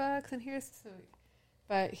 $3 and here's...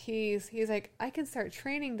 But he's like, I can start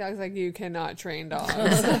training dogs. Like, you cannot train dogs.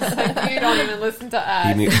 Like, you don't even listen to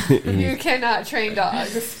us. You cannot train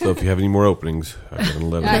dogs. So if you have any more openings, I got an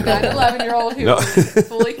 11. I got an 11-year-old who No. is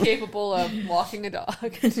fully capable of walking a dog.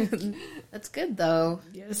 That's good though.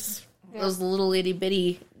 Yes. Those little itty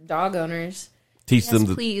bitty dog owners. Teach Yes, them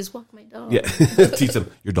to please walk my dog. yeah. Teach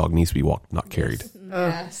them your dog needs to be walked, not carried.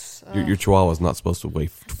 Yes. Your Chihuahua is not supposed to weigh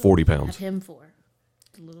 40 Have pounds. him for.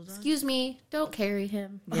 Excuse me, don't carry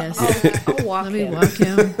him. Yes. I'll walk Let me him. walk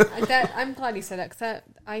him. I'm glad you said that because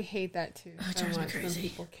I hate that too so drives me much when crazy.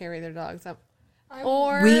 people carry their dogs up. I-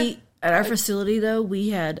 Or We at our facility though, we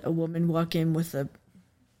had a woman walk in with a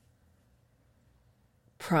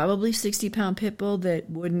probably 60-pound pit bull that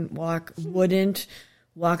wouldn't walk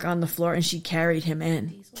on the floor, and she carried him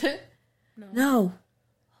in. No,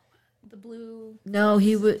 The blue. no,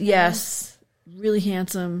 he was yes, really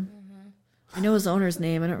handsome. I know his owner's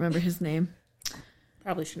name. I don't remember his name.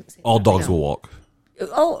 Probably shouldn't say All that. dogs will walk.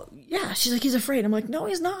 Oh yeah, she's like, he's afraid. I'm like, no,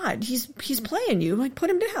 he's not. He's playing you. I'm like, put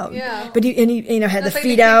him down. Yeah. But he had That's the like feet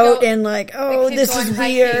the kid out go- and like, the oh, kid's this going is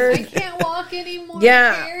hiking. weird. I can't walk anymore.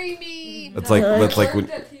 Yeah. Carry me. It's like that's like I when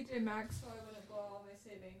worked at TJ Maxx, so I wouldn't blow all my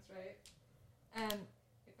savings, right? And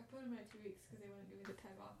I put in my 2 weeks because they wouldn't give me the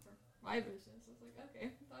time off for my business. I was like,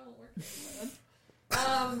 okay, that won't work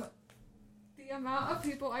anymore then. The amount of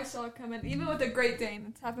people I saw come in, even with the Great Dane,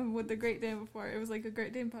 it's happened with the Great Dane before. It was like a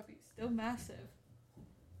Great Dane puppy, still massive.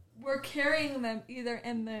 We're carrying them either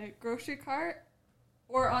in the grocery cart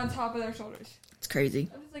or on top of their shoulders. It's crazy.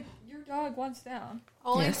 I was like, your dog wants down.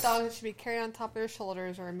 Only Yes. dogs that should be carried on top of their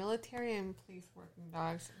shoulders are military and police working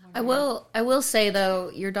dogs. I will say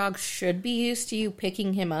though, your dog should be used to you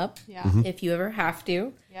picking him up Yeah. Mm-hmm. if you ever have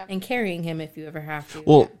to, Yep. and carrying him if you ever have to.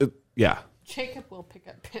 well, yeah. Jacob will pick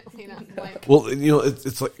up Bentley. And I'm like, Well,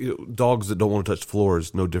 it's like dogs that don't want to touch the floor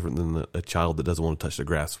is no different than a child that doesn't want to touch the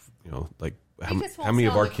grass. Like he just how won't many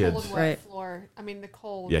sit of on our the cold, kids? wet Right. floor. I mean, the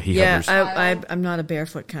cold. Yeah, he Yeah, hovers. I'm not a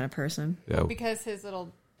barefoot kind of person. Yeah, Because his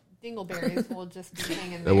little dingleberries will just be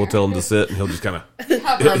hanging and there. we'll tell him to sit, and he'll just kind of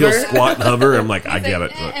Hover. he'll squat and hover. I'm like, I He's get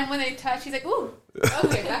like, it. "Eh," and when they touch, he's like, ooh,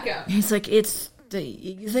 okay, back up. It's like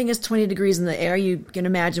you think it's 20 degrees in the air. You can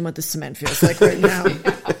imagine what the cement feels like right now.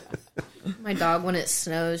 My dog, when it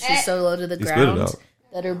snows, she's so low to the You spit it ground out.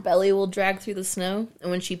 that her belly will drag through the snow,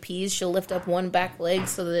 and when she pees, she'll lift up one back leg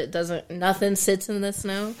so that nothing sits in the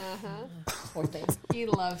snow. Poor thing. He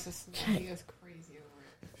loves the snow. He goes crazy over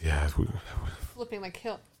it. Yeah, Flipping like he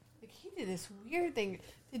did this weird thing.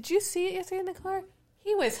 Did you see it yesterday in the car?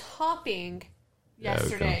 He was hopping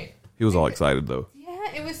yesterday. he was all excited though.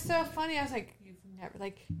 Yeah, it was so funny. I was like, you've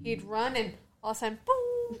never he'd run and all of a sudden,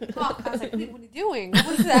 boom, hop. I was like, wait, what are you doing? What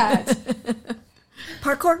was that?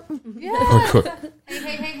 Parkour. Yeah. Parkour.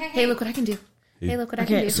 Hey. Hey, look what I can do. Hey, look what I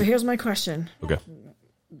can Okay, do. so here's my question. Okay.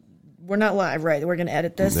 We're not live, right? We're going to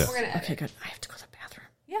edit this? Yeah. We're gonna edit. Okay, good. I have to go to the bathroom.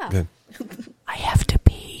 Yeah. Good. I have to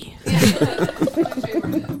pee.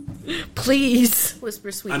 Please.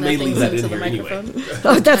 Whisper sweet I may nothings leave that into in the here anyway. microphone.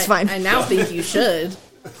 Oh, that's fine. I now think you should.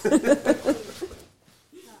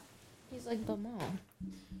 He's like, but mom.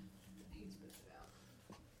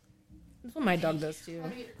 That's what my dog does too.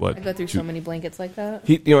 What? I go through so many blankets like that.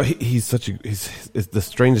 He's such a it's the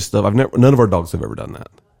strangest stuff. None of our dogs have ever done that.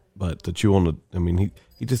 But to chew on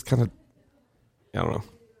he just kind of, I don't know.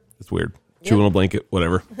 It's weird. Chew on a blanket,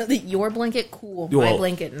 whatever. Your blanket, cool. My Well-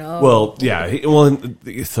 blanket, no. Well, yeah.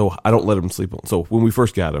 So I don't let him sleep on. So when we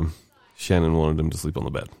first got him, Shannon wanted him to sleep on the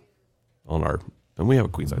bed, and we have a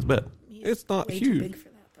queen size bed. It's not way too huge. big for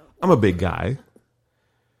that though. I'm a big guy,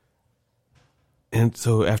 and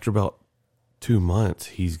so after about 2 months,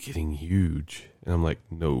 he's getting huge, and I'm like,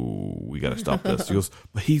 no, we got to stop this. He goes,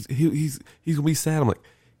 but he's gonna be sad. I'm like,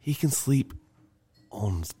 he can sleep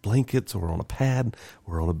on blankets or on a pad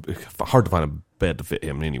or on hard to find a bed to fit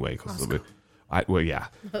him anyway. Yeah.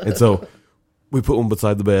 And so we put one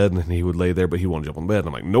beside the bed and he would lay there, but he wanted to jump on the bed. And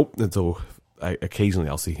I'm like, nope. And so occasionally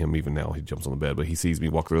I'll see him. Even now, he jumps on the bed, but he sees me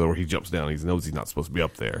walk through the door. He jumps down. He knows he's not supposed to be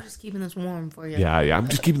up there. Just keeping this warm for you. Yeah. I'm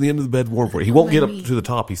just keeping the end of the bed warm for you. He won't get up to the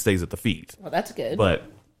top. He stays at the feet. Well, that's good. But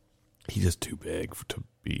he's just too big to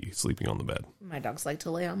be sleeping on the bed. My dogs like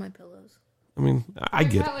to lay on my pillows. I mean, I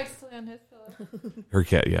get cat it. likes to lay on his pillow. Her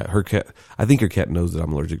cat. I think her cat knows that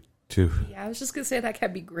I'm allergic to. Yeah, I was just gonna say that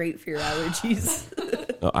can be great for your allergies.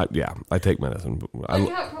 I take medicine. My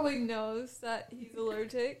cat probably knows that he's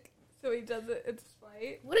allergic, so he does it in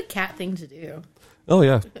spite. What a cat thing to do. Oh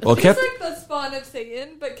yeah. Well, He's cat. like the spawn of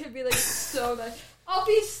Satan, but can be like so nice. I'll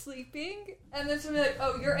be sleeping, and then she'll be like,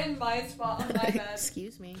 "Oh, you're in my spot on my bed."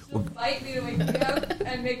 Excuse me. She'll bite me to wake me up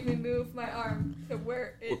and make me move my arm to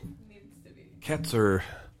where it needs to be. Cats are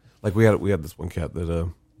like we had this one cat that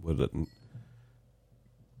would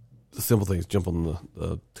the simple things, jump on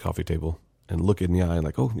the coffee table and look in the eye and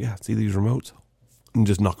like, oh yeah, see these remotes, and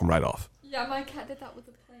just knock them right off. Yeah, my cat did that with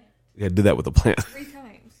the plant Yeah, did that with the plant. 3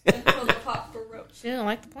 times until the pot broke. She didn't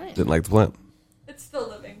like the plant. Didn't like the plant. It's still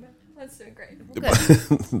living, but that's doing great.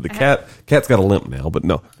 The cat's got a limp now, but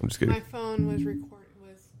no, I'm just kidding. My phone was recording.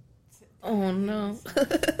 Oh no.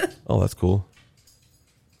 Oh, that's cool.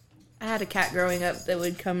 I had a cat growing up that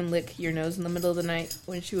would come and lick your nose in the middle of the night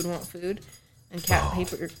when she would want food. And cat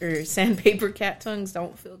paper or sandpaper cat tongues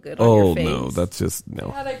don't feel good on your face. Oh no, that's just I no.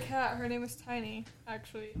 had a cat, her name was Tiny,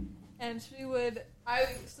 actually. And I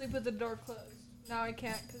would sleep with the door closed. Now I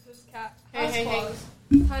can't because this cat has claws.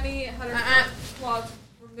 Tiny had her claws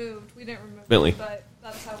removed. We didn't remove Bentley. them, but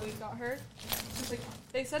that's how we got her. Like,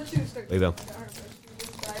 they said she was 13 Lay down. when I got her, but she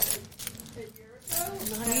just died like a year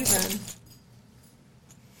ago. Not even.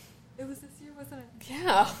 It was this year, wasn't it?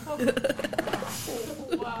 Yeah.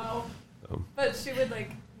 Oh, wow. But she would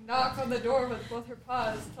like knock on the door with both her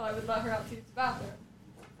paws till I would let her out to use the bathroom.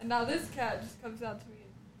 And now this cat just comes out to me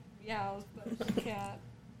and meows, but she can't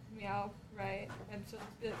meow right. And she'll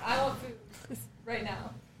just be like, I want food right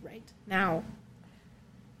now. Right now.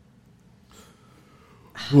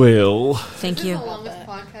 Well, Thank This you. is the longest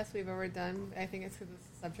podcast we've ever done. I think it's because it's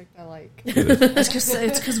a subject I like.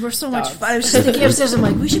 It's because we're so much fun. I was just thinking upstairs, I'm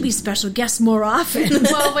like, we should be special guests more often.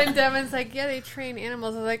 Well, when Devin's like, yeah, they train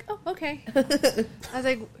animals, I was like, oh, okay. I was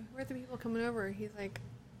like, where are the people coming over? He's like,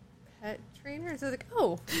 pet trainers? I was like,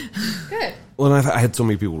 oh, good. well, I had so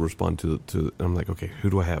many people respond to. And I'm like, okay, who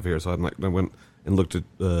do I have here? So I went and looked at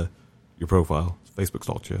your profile. Facebook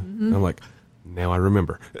stalked you. And I'm like, now I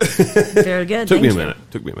remember. Very good. Took me a Thank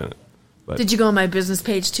you. minute. But Did you go on my business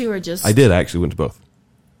page too, or just? I did. I actually went to both.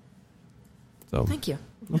 So Thank you.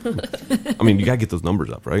 I mean, you gotta get those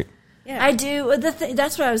numbers up, right? Yeah. I do.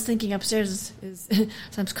 That's what I was thinking upstairs. Is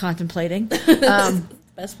sometimes contemplating.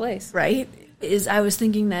 Best place. Right? Is I was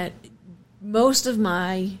thinking that most of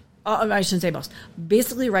my, I shouldn't say most,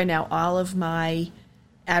 basically right now, all of my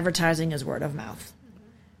advertising is word of mouth.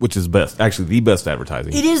 Which is best, actually the best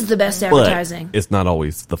advertising. It is the best but advertising. it's not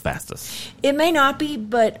always the fastest. It may not be,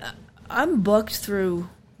 but I'm booked through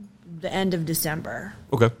the end of December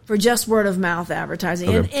Okay. for just word of mouth advertising.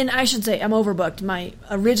 Okay. And I should say I'm overbooked. My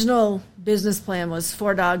original business plan was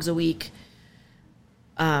 4 dogs a week.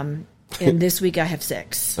 And this week I have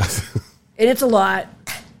 6. And it's a lot,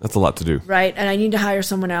 That's a lot to do. right? And I need to hire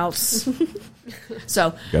someone else.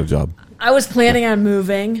 So Got a job. I was planning on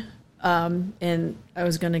moving, and I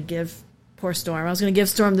was going to give poor Storm. I was going to give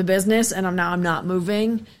Storm the business, and I'm not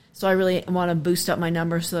moving. So I really want to boost up my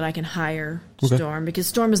numbers so that I can hire Okay. Storm, because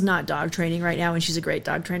Storm is not dog training right now, and she's a great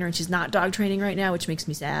dog trainer, and she's not dog training right now, which makes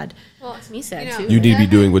me sad. Well, Makes me sad, you know, too. You need to be Devin-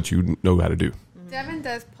 doing what you know how to do. Devin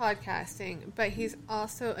does podcasting, but he's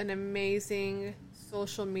also an amazing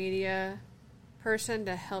social media person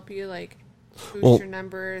to help you like boost Well- your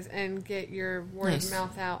numbers and get your word Nice. of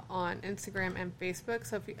mouth out on Instagram and Facebook.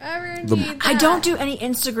 So if you ever The- need that, I don't do any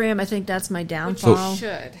Instagram. I think that's my which downfall. you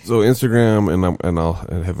should. So Instagram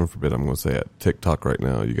and heaven forbid I'm going to say it, TikTok right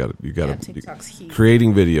now. You got Yeah, to TikTok's huge.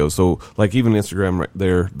 creating videos. So like even Instagram, right,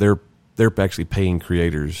 they're actually paying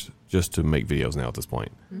creators just to make videos now at this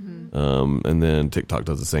point. And then TikTok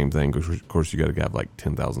does the same thing. Of course, you got to have like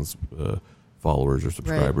 10,000 followers or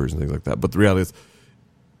subscribers and things like that. But the reality is,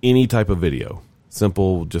 any type of video,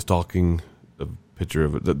 simple, just talking, a picture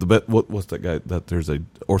of it. What's that guy? That there's a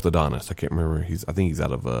orthodontist. I can't remember. I think he's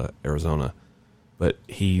out of Arizona, but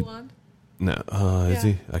he Blonde. no is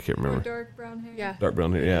Yeah. he? I can't Or remember. dark brown hair. Yeah. Dark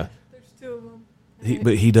brown hair. Yeah. There's 2 of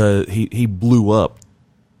them. He blew up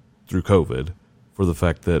through COVID for the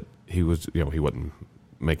fact that he wasn't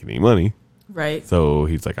making any money. Right. So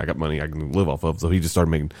he's like, I got money I can live off of. So he just started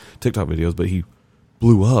making TikTok videos, but he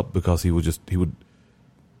blew up because he would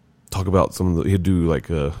talk about he'd do like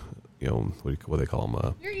what do they call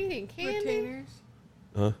them? You're eating candy. Retainers.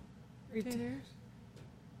 Huh? Retainers.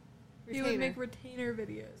 He would make retainer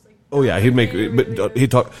videos. Like Oh yeah, he'd make, retainer but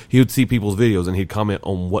videos. he would see people's videos and he'd comment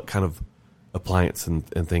on what kind of appliance and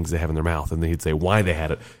things they have in their mouth, and then he'd say why they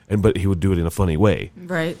had it, but he would do it in a funny way.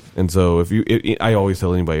 Right. And so I always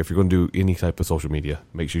tell anybody, if you're going to do any type of social media,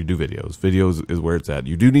 make sure you do videos. Videos is where it's at.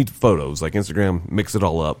 You do need photos, like Instagram, mix it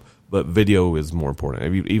all up, but video is more important. I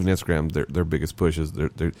mean, even Instagram, their biggest push is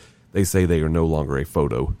they say they are no longer a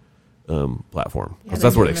photo platform, because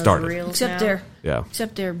that's where they started. Except Yeah,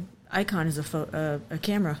 their icon is a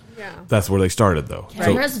camera. Yeah. that's where they started though. So,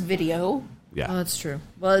 Cameras, video. yeah. Oh, that's true.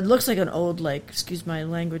 Well, it looks like an old, excuse my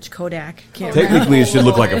language, Kodak camera. Technically, it should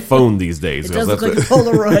look like a phone these days. It does look That's like a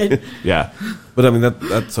Polaroid. Yeah, but I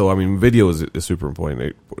mean video is super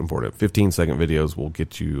important. 15-second videos will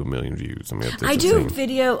get you 1 million views. I mean, it's I do insane.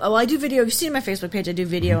 video. Oh, I do video. You see my Facebook page. I do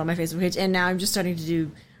video on my Facebook page, and now I'm just starting to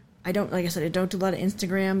do. I don't, like I said, I don't do a lot of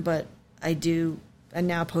Instagram, but I do. And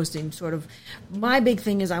now posting sort of. My big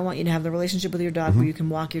thing is I want you to have the relationship with your dog where you can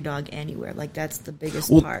walk your dog anywhere. Like that's the biggest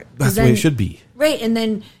Well, part. 'Cause that's the way it should be. Right, and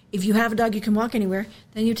then if you have a dog you can walk anywhere,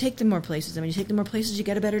 then you take them more places. I mean, you take them more places, you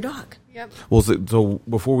get a better dog. Yep. Well, so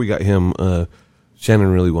before we got him, Shannon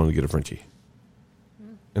really wanted to get a Frenchie,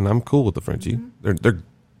 and I'm cool with the Frenchie. They're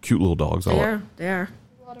cute little dogs. I like- They are.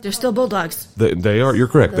 They're still bulldogs. They are. You're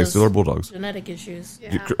correct. They Those still are bulldogs. Genetic issues.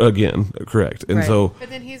 Yeah. Again, correct. And Right. so But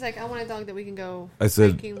then he's like, I want a dog that we can go I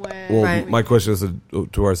said, hiking with. well, Right. my question is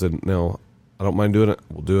to her, I said, no, I don't mind doing it.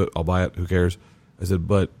 We'll do it. I'll buy it. Who cares? I said,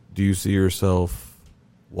 but do you see yourself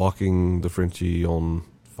walking the Frenchie on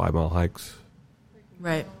 5-mile hikes?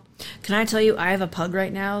 Right. Can I tell you, I have a pug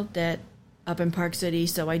right now that up in Park City,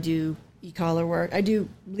 so I do e-collar work. I do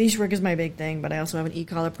leash work is my big thing, but I also have an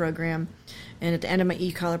e-collar program. And at the end of my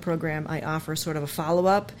e-collar program, I offer sort of a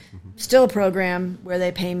follow-up, still a program where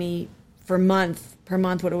they pay me per month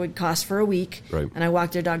what it would cost for a week. Right. And I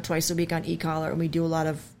walk their dog twice a week on e-collar, and we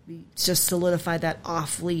just solidify that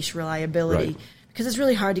off-leash reliability. Right. Because it's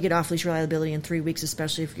really hard to get off-leash reliability in 3 weeks,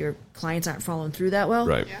 especially if your clients aren't following through that well.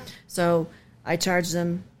 Right. Yeah. So I charge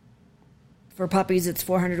them for puppies. It's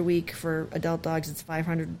 $400 a week. For adult dogs, it's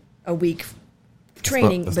 $500 a week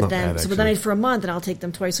training. that's But not then, bad, but then actually. for a month, and I'll take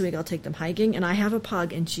them twice a week. I'll take them hiking, and I have a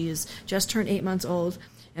pug, and she is just turned 8 months old,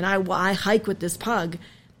 and I hike with this pug,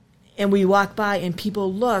 and we walk by, and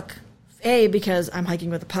people look. A, because I'm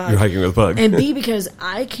hiking with a pug. You're hiking with a pug. And B, because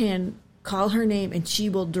I can call her name and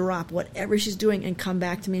she will drop whatever she's doing and come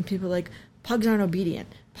back to me, and people are like, pugs aren't obedient.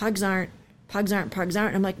 Pugs aren't.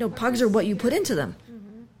 I'm like, no, pugs are what you put into them.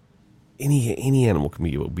 Any animal can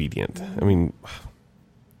be obedient. I mean,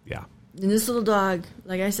 yeah. And this little dog,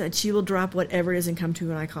 like I said, she will drop whatever it is and come to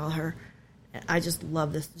when I call her. I just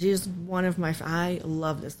love this. She's one of my. I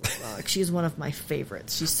love this little dog. She's one of my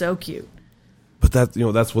favorites. She's so cute. But that's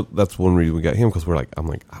one reason we got him, because I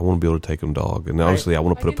want to be able to take him dog, and honestly, I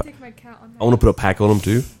want to I put can take my cat on I want to put a pack on him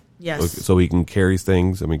too. Yes. So he can carry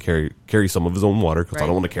things. I mean, carry some of his own water, because I Right.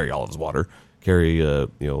 don't want to carry all of his water. Carry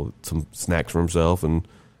some snacks for himself and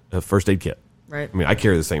a first aid kit. Right. I mean, I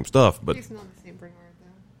carry the same stuff, but He's not the same bringer though.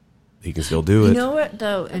 he can still do it. You know what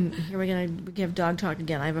though? And here we have dog talk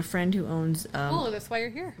again. I have a friend who owns. Oh, that's why you're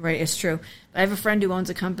here. Right, it's true. I have a friend who owns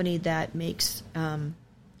a company that makes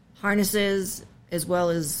harnesses as well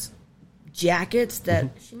as jackets that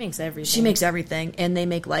She makes everything. she makes everything, and they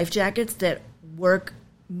make life jackets that work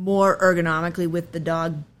more ergonomically with the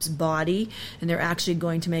dog's body, and they're actually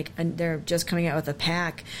going to make, and they're just coming out with a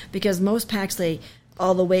pack, because most packs,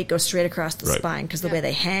 all the weight goes straight across the Right. spine because the way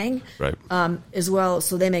they hang. Right. As well,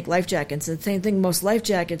 so they make life jackets. And the same thing, most life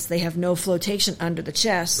jackets, they have no flotation under the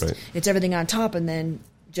chest. Right. It's everything on top and then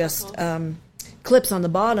just clips on the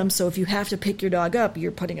bottom. So if you have to pick your dog up,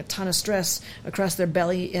 you're putting a ton of stress across their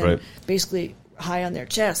belly and Right. basically high on their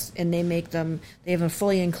chest. And they have a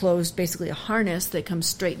fully enclosed, basically a harness that comes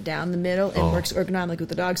straight down the middle and works ergonomically with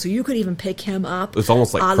the dog. So you could even pick him up. It's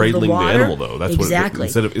almost like out of cradling the water. animal, though. That's exactly.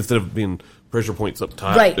 what instead of being pressure points up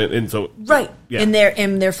top, Right. And so Right. yeah.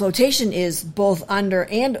 And their flotation is both under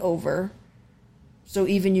and over. So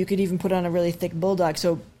you could even put on a really thick bulldog.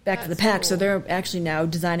 So back to the That's pack. So cool. they're actually now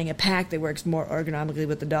designing a pack that works more ergonomically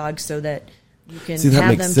with the dog, so that you can See, that have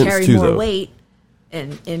makes them sense carry too, more though. weight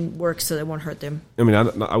and work so they won't hurt them. I mean,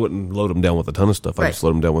 I wouldn't load them down with a ton of stuff. I Right. just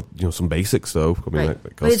load them down with some basic stuff. I mean, Right.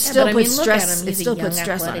 that But it's goes, still but I puts mean, look stress. at him. It He's still a young, puts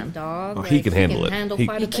stress on athletic him. dog. Oh, he can handle it. Handle He-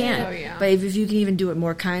 quite He a bit. can, Oh, yeah. but if you can even do it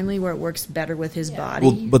more kindly, where it works better with his body.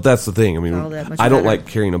 well, but that's the thing. I mean, All that much I don't better. like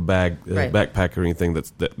carrying a Right. backpack or anything that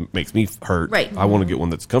makes me hurt. Right. I want to get one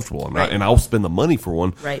that's comfortable, Right. and I'll spend the money for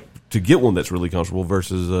one. Right. To get one that's really comfortable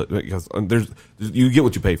versus because you get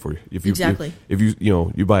what you pay for. If you Exactly. if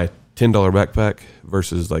you buy a $10 backpack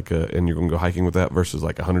versus like and you're going to go hiking with that versus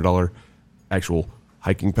like $100 actual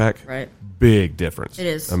hiking pack. Right. Big difference. It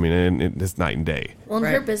is. I mean, and it's night and day. Well, and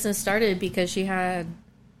Right. her business started because she had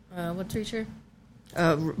what's Reacher?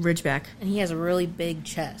 Ridgeback. And he has a really big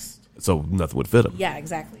chest. So nothing would fit him. Yeah,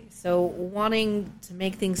 exactly. So wanting to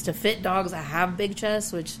make things to fit dogs that have big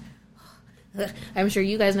chests, which I'm sure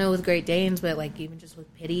you guys know with Great Danes, but like even just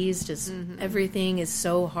with pitties, just everything is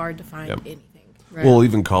so hard to find Yep. anything. Right. Well,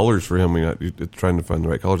 even collars for him. I mean, trying to find the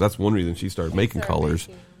right collars. That's one reason she started making collars.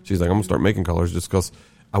 She's like, I'm gonna start making collars just because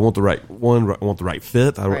I want the right one. I want the right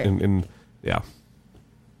fit. Right. And yeah.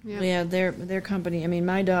 Yeah, their company. I mean,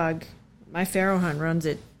 my dog, my Pharaoh Hunt runs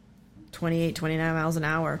at 28, 29 miles an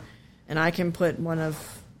hour, and I can put one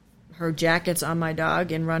of her jackets on my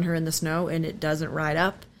dog and run her in the snow, and it doesn't ride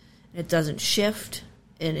up, it doesn't shift,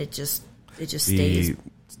 and it just stays.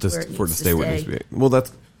 Just where it for it to needs to stay where it needs stay. to be. Well,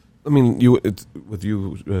 that's. I mean, with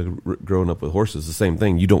you growing up with horses, the same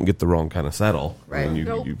thing. You don't get the wrong kind of saddle. Right. And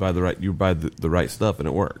Nope. you buy the right stuff, and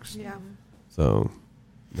it works. Yeah. So,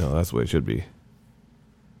 no, that's the way it should be.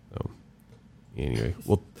 So, anyway,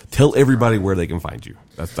 well, tell everybody where they can find you.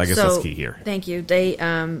 I guess that's key here. Thank you. They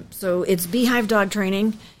so it's Beehive Dog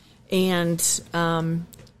Training, and I'm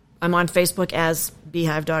on Facebook as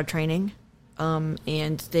Beehive Dog Training,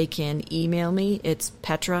 and they can email me. It's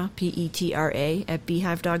Petra Petra at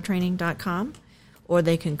beehivedogtraining.com, or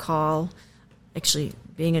they can call. Actually,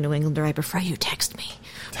 being a New Englander, I prefer you text me.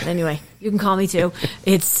 But anyway, you can call me too.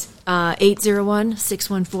 It's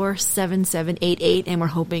 801-614-7788, and we're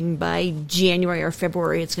hoping by January or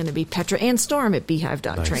February it's going to be Petra and Storm at Beehive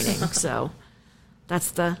Dog Training. So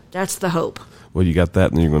that's the hope. Well, you got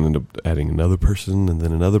that, and then you're going to end up adding another person, and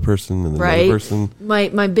then another person, and then Right. another person.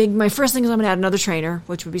 My first thing is I'm going to add another trainer,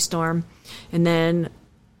 which would be Storm, and then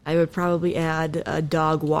I would probably add a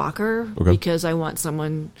dog walker because I want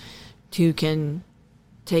someone who can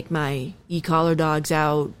take my e-collar dogs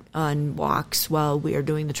out on walks while we are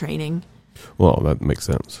doing the training. Well, that makes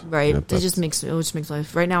sense. Right. Yeah, It just makes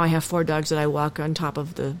life. Right now I have 4 dogs that I walk on top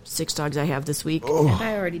of the 6 dogs I have this week. Oh.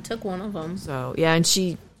 I already took one of them. So, yeah, and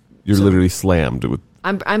You're literally slammed with. I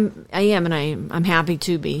am, and I'm happy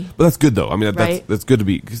to be. But that's good, though. I mean, Right. that's good to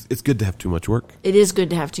be. Cause it's good to have too much work. It is good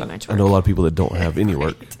to have too much I work. know a lot of people that don't have any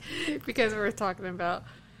work. Because we're talking about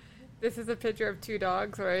this is a picture of 2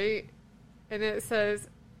 dogs, right? And it says,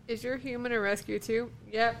 "Is your human a rescue too?"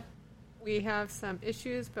 Yep. We have some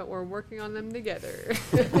issues, but we're working on them together.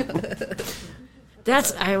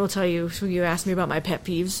 I will tell you, when you asked me about my pet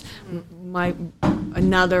peeves,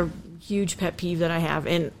 another huge pet peeve that I have,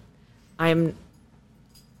 and I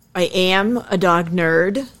am a dog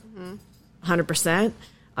nerd, 100%.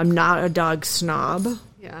 I'm not a dog snob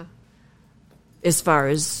Yeah. as far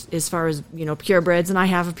as purebreds, and I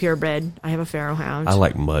have a purebred. I have a Pharaoh Hound. I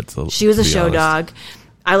like mutts. She was to a be show honest. dog.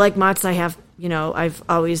 I like mutts. I've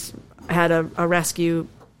always had a rescue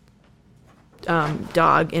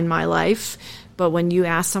dog in my life. But when you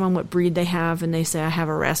ask someone what breed they have and they say, I have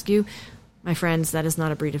a rescue, my friends, that is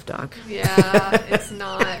not a breed of dog. Yeah, it's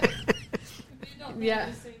not.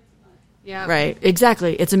 Yeah. Yeah. Right.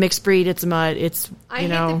 Exactly. It's a mixed breed. It's a mutt. It's, I hate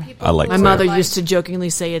the people I like who my So- are mother like- used to jokingly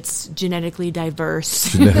say it's genetically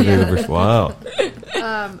diverse. Wow.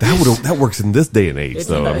 That works in this day and age,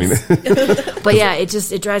 though. I mean, But yeah,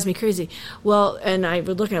 it drives me crazy. Well, and I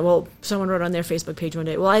would look at, someone wrote on their Facebook page one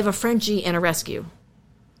day, I have a Frenchie and a rescue.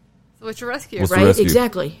 So what's your rescue? What's the Right? rescue?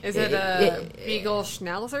 Exactly. Is it a Beagle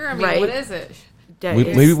Schnauzer? I mean, Right. what is it?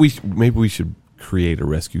 maybe we should create a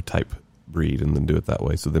rescue type breed and then do it that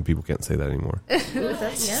way, so then people can't say that anymore.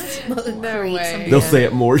 No way. They'll say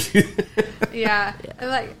it more. Yeah. And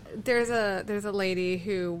like there's a lady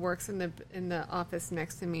who works in the office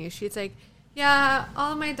next to me. She's like, yeah,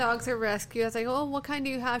 all of my dogs are rescued. I was like, oh, what kind do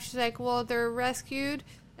you have? She's like, well, they're rescued,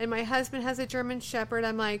 and my husband has a German Shepherd.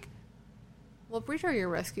 I'm like, what breed are you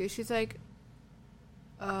rescued? She's like,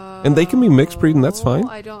 And they can be mixed breed, and that's fine.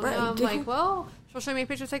 I don't Right. know. I'm like, well, she'll show me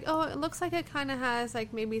pictures like, oh, it looks like it kind of has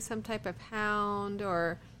like maybe some type of hound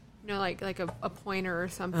or, like a pointer or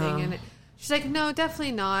something. And she's like, no,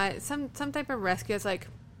 definitely not. Some type of rescue. It's like,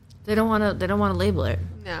 They don't want to label it.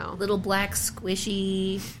 no. Little black,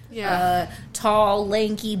 squishy, Yeah. tall,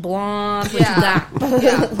 lanky, blonde. What Yeah. you got?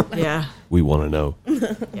 Yeah. Yeah. We want to know.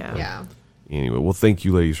 Yeah. Yeah. Anyway, well, thank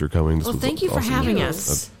you, ladies, for coming. This Well, was thank you for awesome. having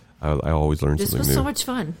us. I always learn This something was new. so much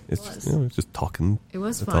fun. It's just, it's just talking. It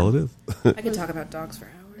was That's fun. all it is. I could talk about dogs for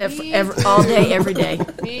hours. All day, every day.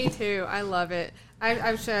 Me too. I love it.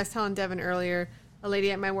 I was telling Devin earlier, a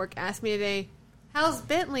lady at my work asked me today, how's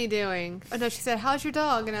Bentley doing? Oh, no, she said, how's your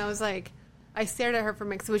dog? And I was like, I stared at her for a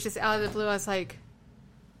minute 'cause it was just out of the blue. I was like,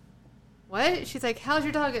 what? She's like, how's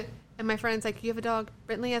your dog? And my friend's like, you have a dog,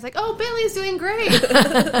 Bentley? I was like, oh, Bentley's doing great.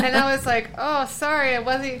 And I was like, oh, sorry. It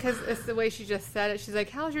wasn't because it's the way she just said it. She's like,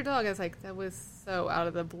 how's your dog? I was like, that was so out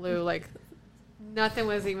of the blue. Like, nothing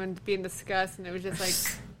was even being discussed. And it was just like,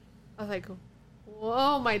 I was like,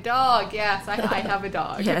 whoa, my dog. Yes, I have a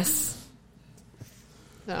dog. Yes.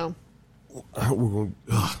 So. We're going,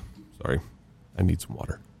 sorry. I need some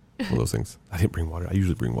water. One of those things. I didn't bring water. I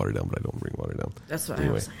usually bring water down, but I don't bring water down. That's what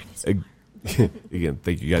Anyway, I was like. again,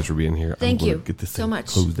 thank you guys for being here. Thank I'm you gonna get this so thing much.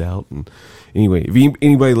 closed out. And anyway, if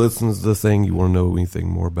anybody listens to this thing, you want to know anything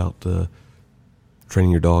more about training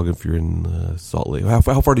your dog if you're in Salt Lake, how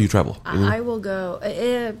far do you travel? I will go.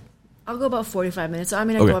 I'll go about 45 minutes. I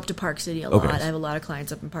mean, I Okay. go up to Park City a lot. I have a lot of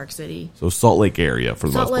clients up in Park City. So Salt Lake area for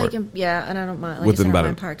the Salt most Lake, part. and I don't mind. Like Within I said, I about don't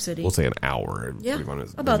mind Park City. We'll say an hour. And Yeah, 40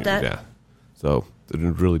 minutes. about that. Yeah. So it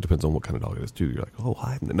really depends on what kind of dog it is too. You're like, oh,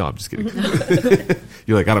 hi. No, I'm just kidding.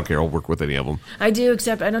 You're like, I don't care. I'll work with any of them. I do,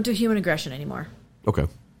 except I don't do human aggression anymore Okay,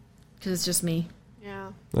 because it's just me.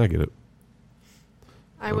 Yeah. I get it.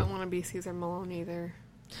 I wouldn't want to be Caesar Malone either.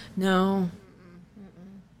 No.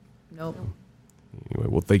 Nope. Anyway,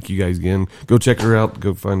 well, thank you guys again. Go check her out.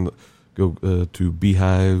 Go to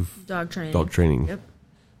Beehive Dog training. Dog Training. Yep.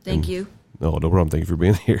 Thank And- you. No problem. Thank you for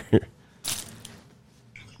being here.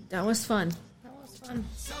 That was fun. That was fun.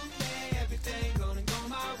 Someday everything gonna go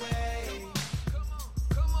my way.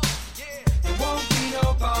 Come on, yeah. There won't be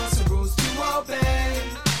no boss or rules to obey.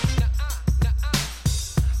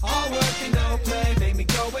 All work and no play make me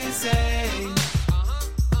go insane.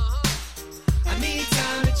 I need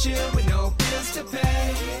time to chill with no bills to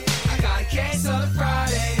pay. I got a case on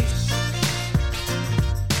Friday.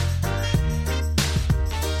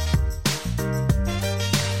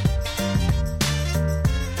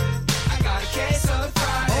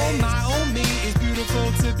 Oh my, oh me is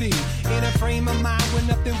beautiful to be in a frame of mind where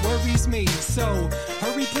nothing worries me. So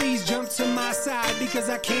hurry, please jump to my side because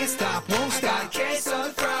I can't stop, won't stop. I got a case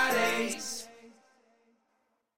on Fridays.